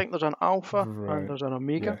 I think there's an alpha and there's an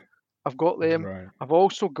omega. Yeah. I've got them. Right. I've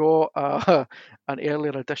also got an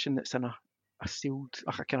earlier edition that's in a sealed,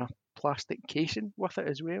 like a kind of plastic casing with it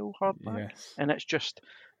as well, hardback. Yes. And it's just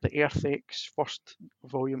the Earth X first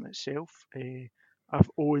volume itself. I've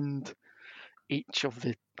owned each of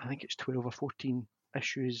the, I think it's 12 or 14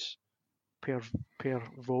 issues per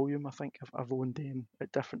volume. I think I've owned them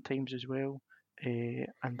at different times as well. And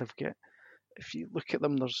I've got, if you look at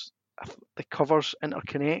them, there's the covers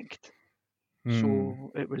interconnect.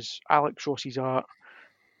 So it was Alex Ross's art,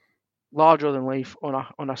 larger than life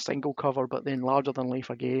on a single cover, but then larger than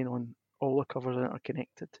life again on all the covers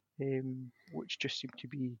interconnected, which just seemed to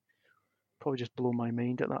be probably just blow my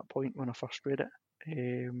mind at that point when I first read it.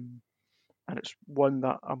 And it's one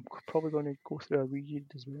that I'm probably going to go through a reread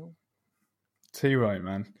as well. Too right,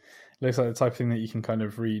 man. Looks like the type of thing that you can kind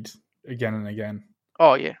of read again and again.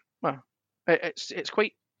 Oh yeah, well, it's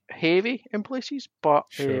quite heavy in places, but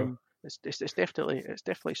sure. It's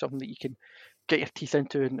definitely something that you can get your teeth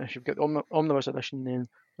into, and if you've got the omnibus edition, then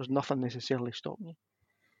there's nothing necessarily stopping you.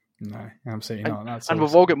 No, absolutely not. That's and awesome.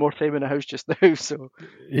 We've all got more time in the house just now, so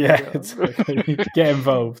yeah, exactly. Get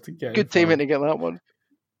involved. Good timing to get that one.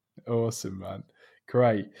 Awesome, man.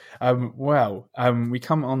 Great. We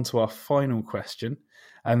come on to our final question,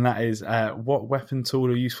 and that is, what weapon, tool,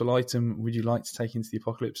 or useful item would you like to take into the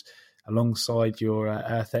apocalypse alongside your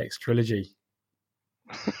Earth X trilogy?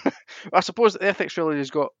 I suppose the Earth X trilogy's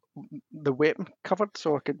got the weapon covered,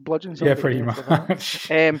 so I could bludgeon something. Yeah, pretty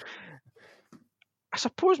much. I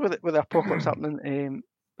suppose with the apocalypse happening,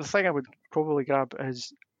 the thing I would probably grab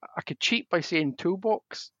is, I could cheat by saying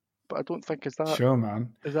toolbox, but I don't think is that. Sure,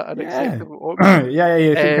 man. Is that an acceptable option? yeah,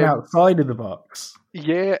 thinking outside of the box.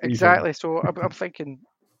 Yeah, exactly. So I'm thinking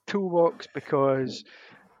toolbox, because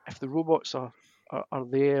if the robots are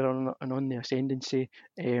there and on the ascendancy,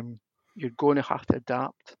 you're going to have to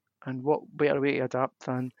adapt. And what better way to adapt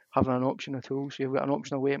than having an option of tools? So you've got an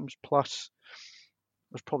option of weapons, plus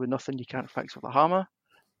there's probably nothing you can't fix with a hammer.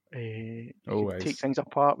 You can take things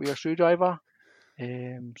apart with your screwdriver, so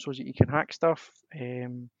that you can hack stuff.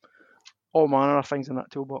 All manner of things in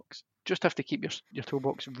that toolbox. Just have to keep your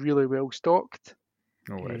toolbox really well stocked.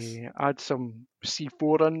 Always. Add some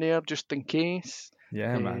C4 in there just in case.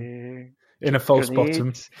 Yeah, man. In a false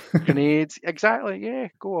bottom. Grenades. Exactly, yeah.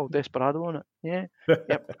 Go all desperado on it. Yeah.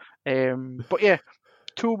 Yep. But yeah,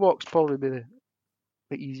 toolbox probably be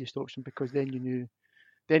the easiest option, because then you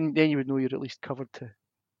would know you're at least covered to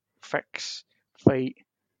fix, fight,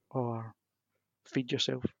 or feed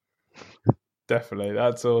yourself. Definitely.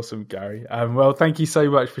 That's awesome, Gary. Well, thank you so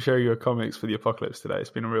much for sharing your comics for the apocalypse today. It's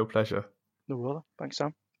been a real pleasure. No bother. Thanks,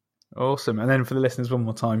 Sam. Awesome. And then for the listeners, one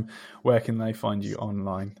more time, where can they find you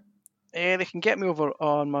online? They can get me over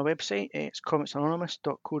on my website. It's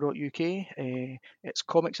comicsanonymous.co.uk. It's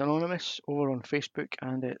Comics Anonymous over on Facebook,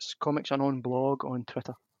 and it's Comics Anon blog on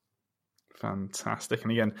Twitter. Fantastic.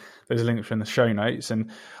 And again, those links are in the show notes.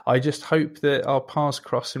 And I just hope that our paths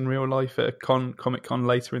cross in real life at a Comic Con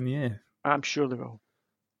later in the year. I'm sure they will.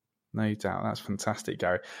 No doubt. That's fantastic,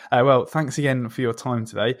 Gary. Well, thanks again for your time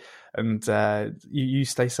today. And you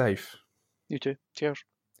stay safe. You too. Cheers.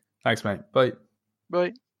 Thanks, mate. Bye.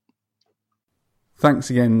 Bye. Thanks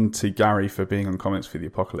again to Gary for being on Comics for the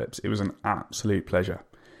Apocalypse. It was an absolute pleasure.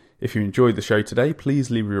 If you enjoyed the show today,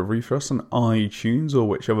 please leave a review for us on iTunes or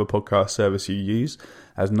whichever podcast service you use,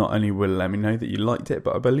 as not only will it let me know that you liked it,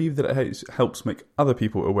 but I believe that it helps make other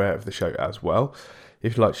people aware of the show as well.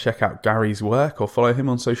 If you'd like to check out Gary's work or follow him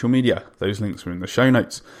on social media, those links are in the show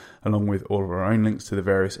notes, along with all of our own links to the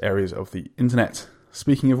various areas of the internet.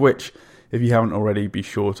 Speaking of which, if you haven't already, be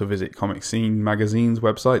sure to visit Comic Scene Magazine's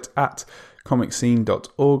website at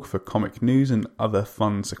comicscene.org for comic news and other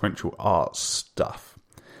fun sequential art stuff.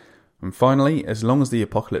 And finally, as long as the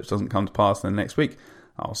apocalypse doesn't come to pass then next week,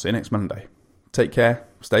 I'll see you next Monday. Take care,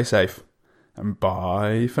 stay safe, and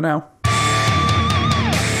bye for now.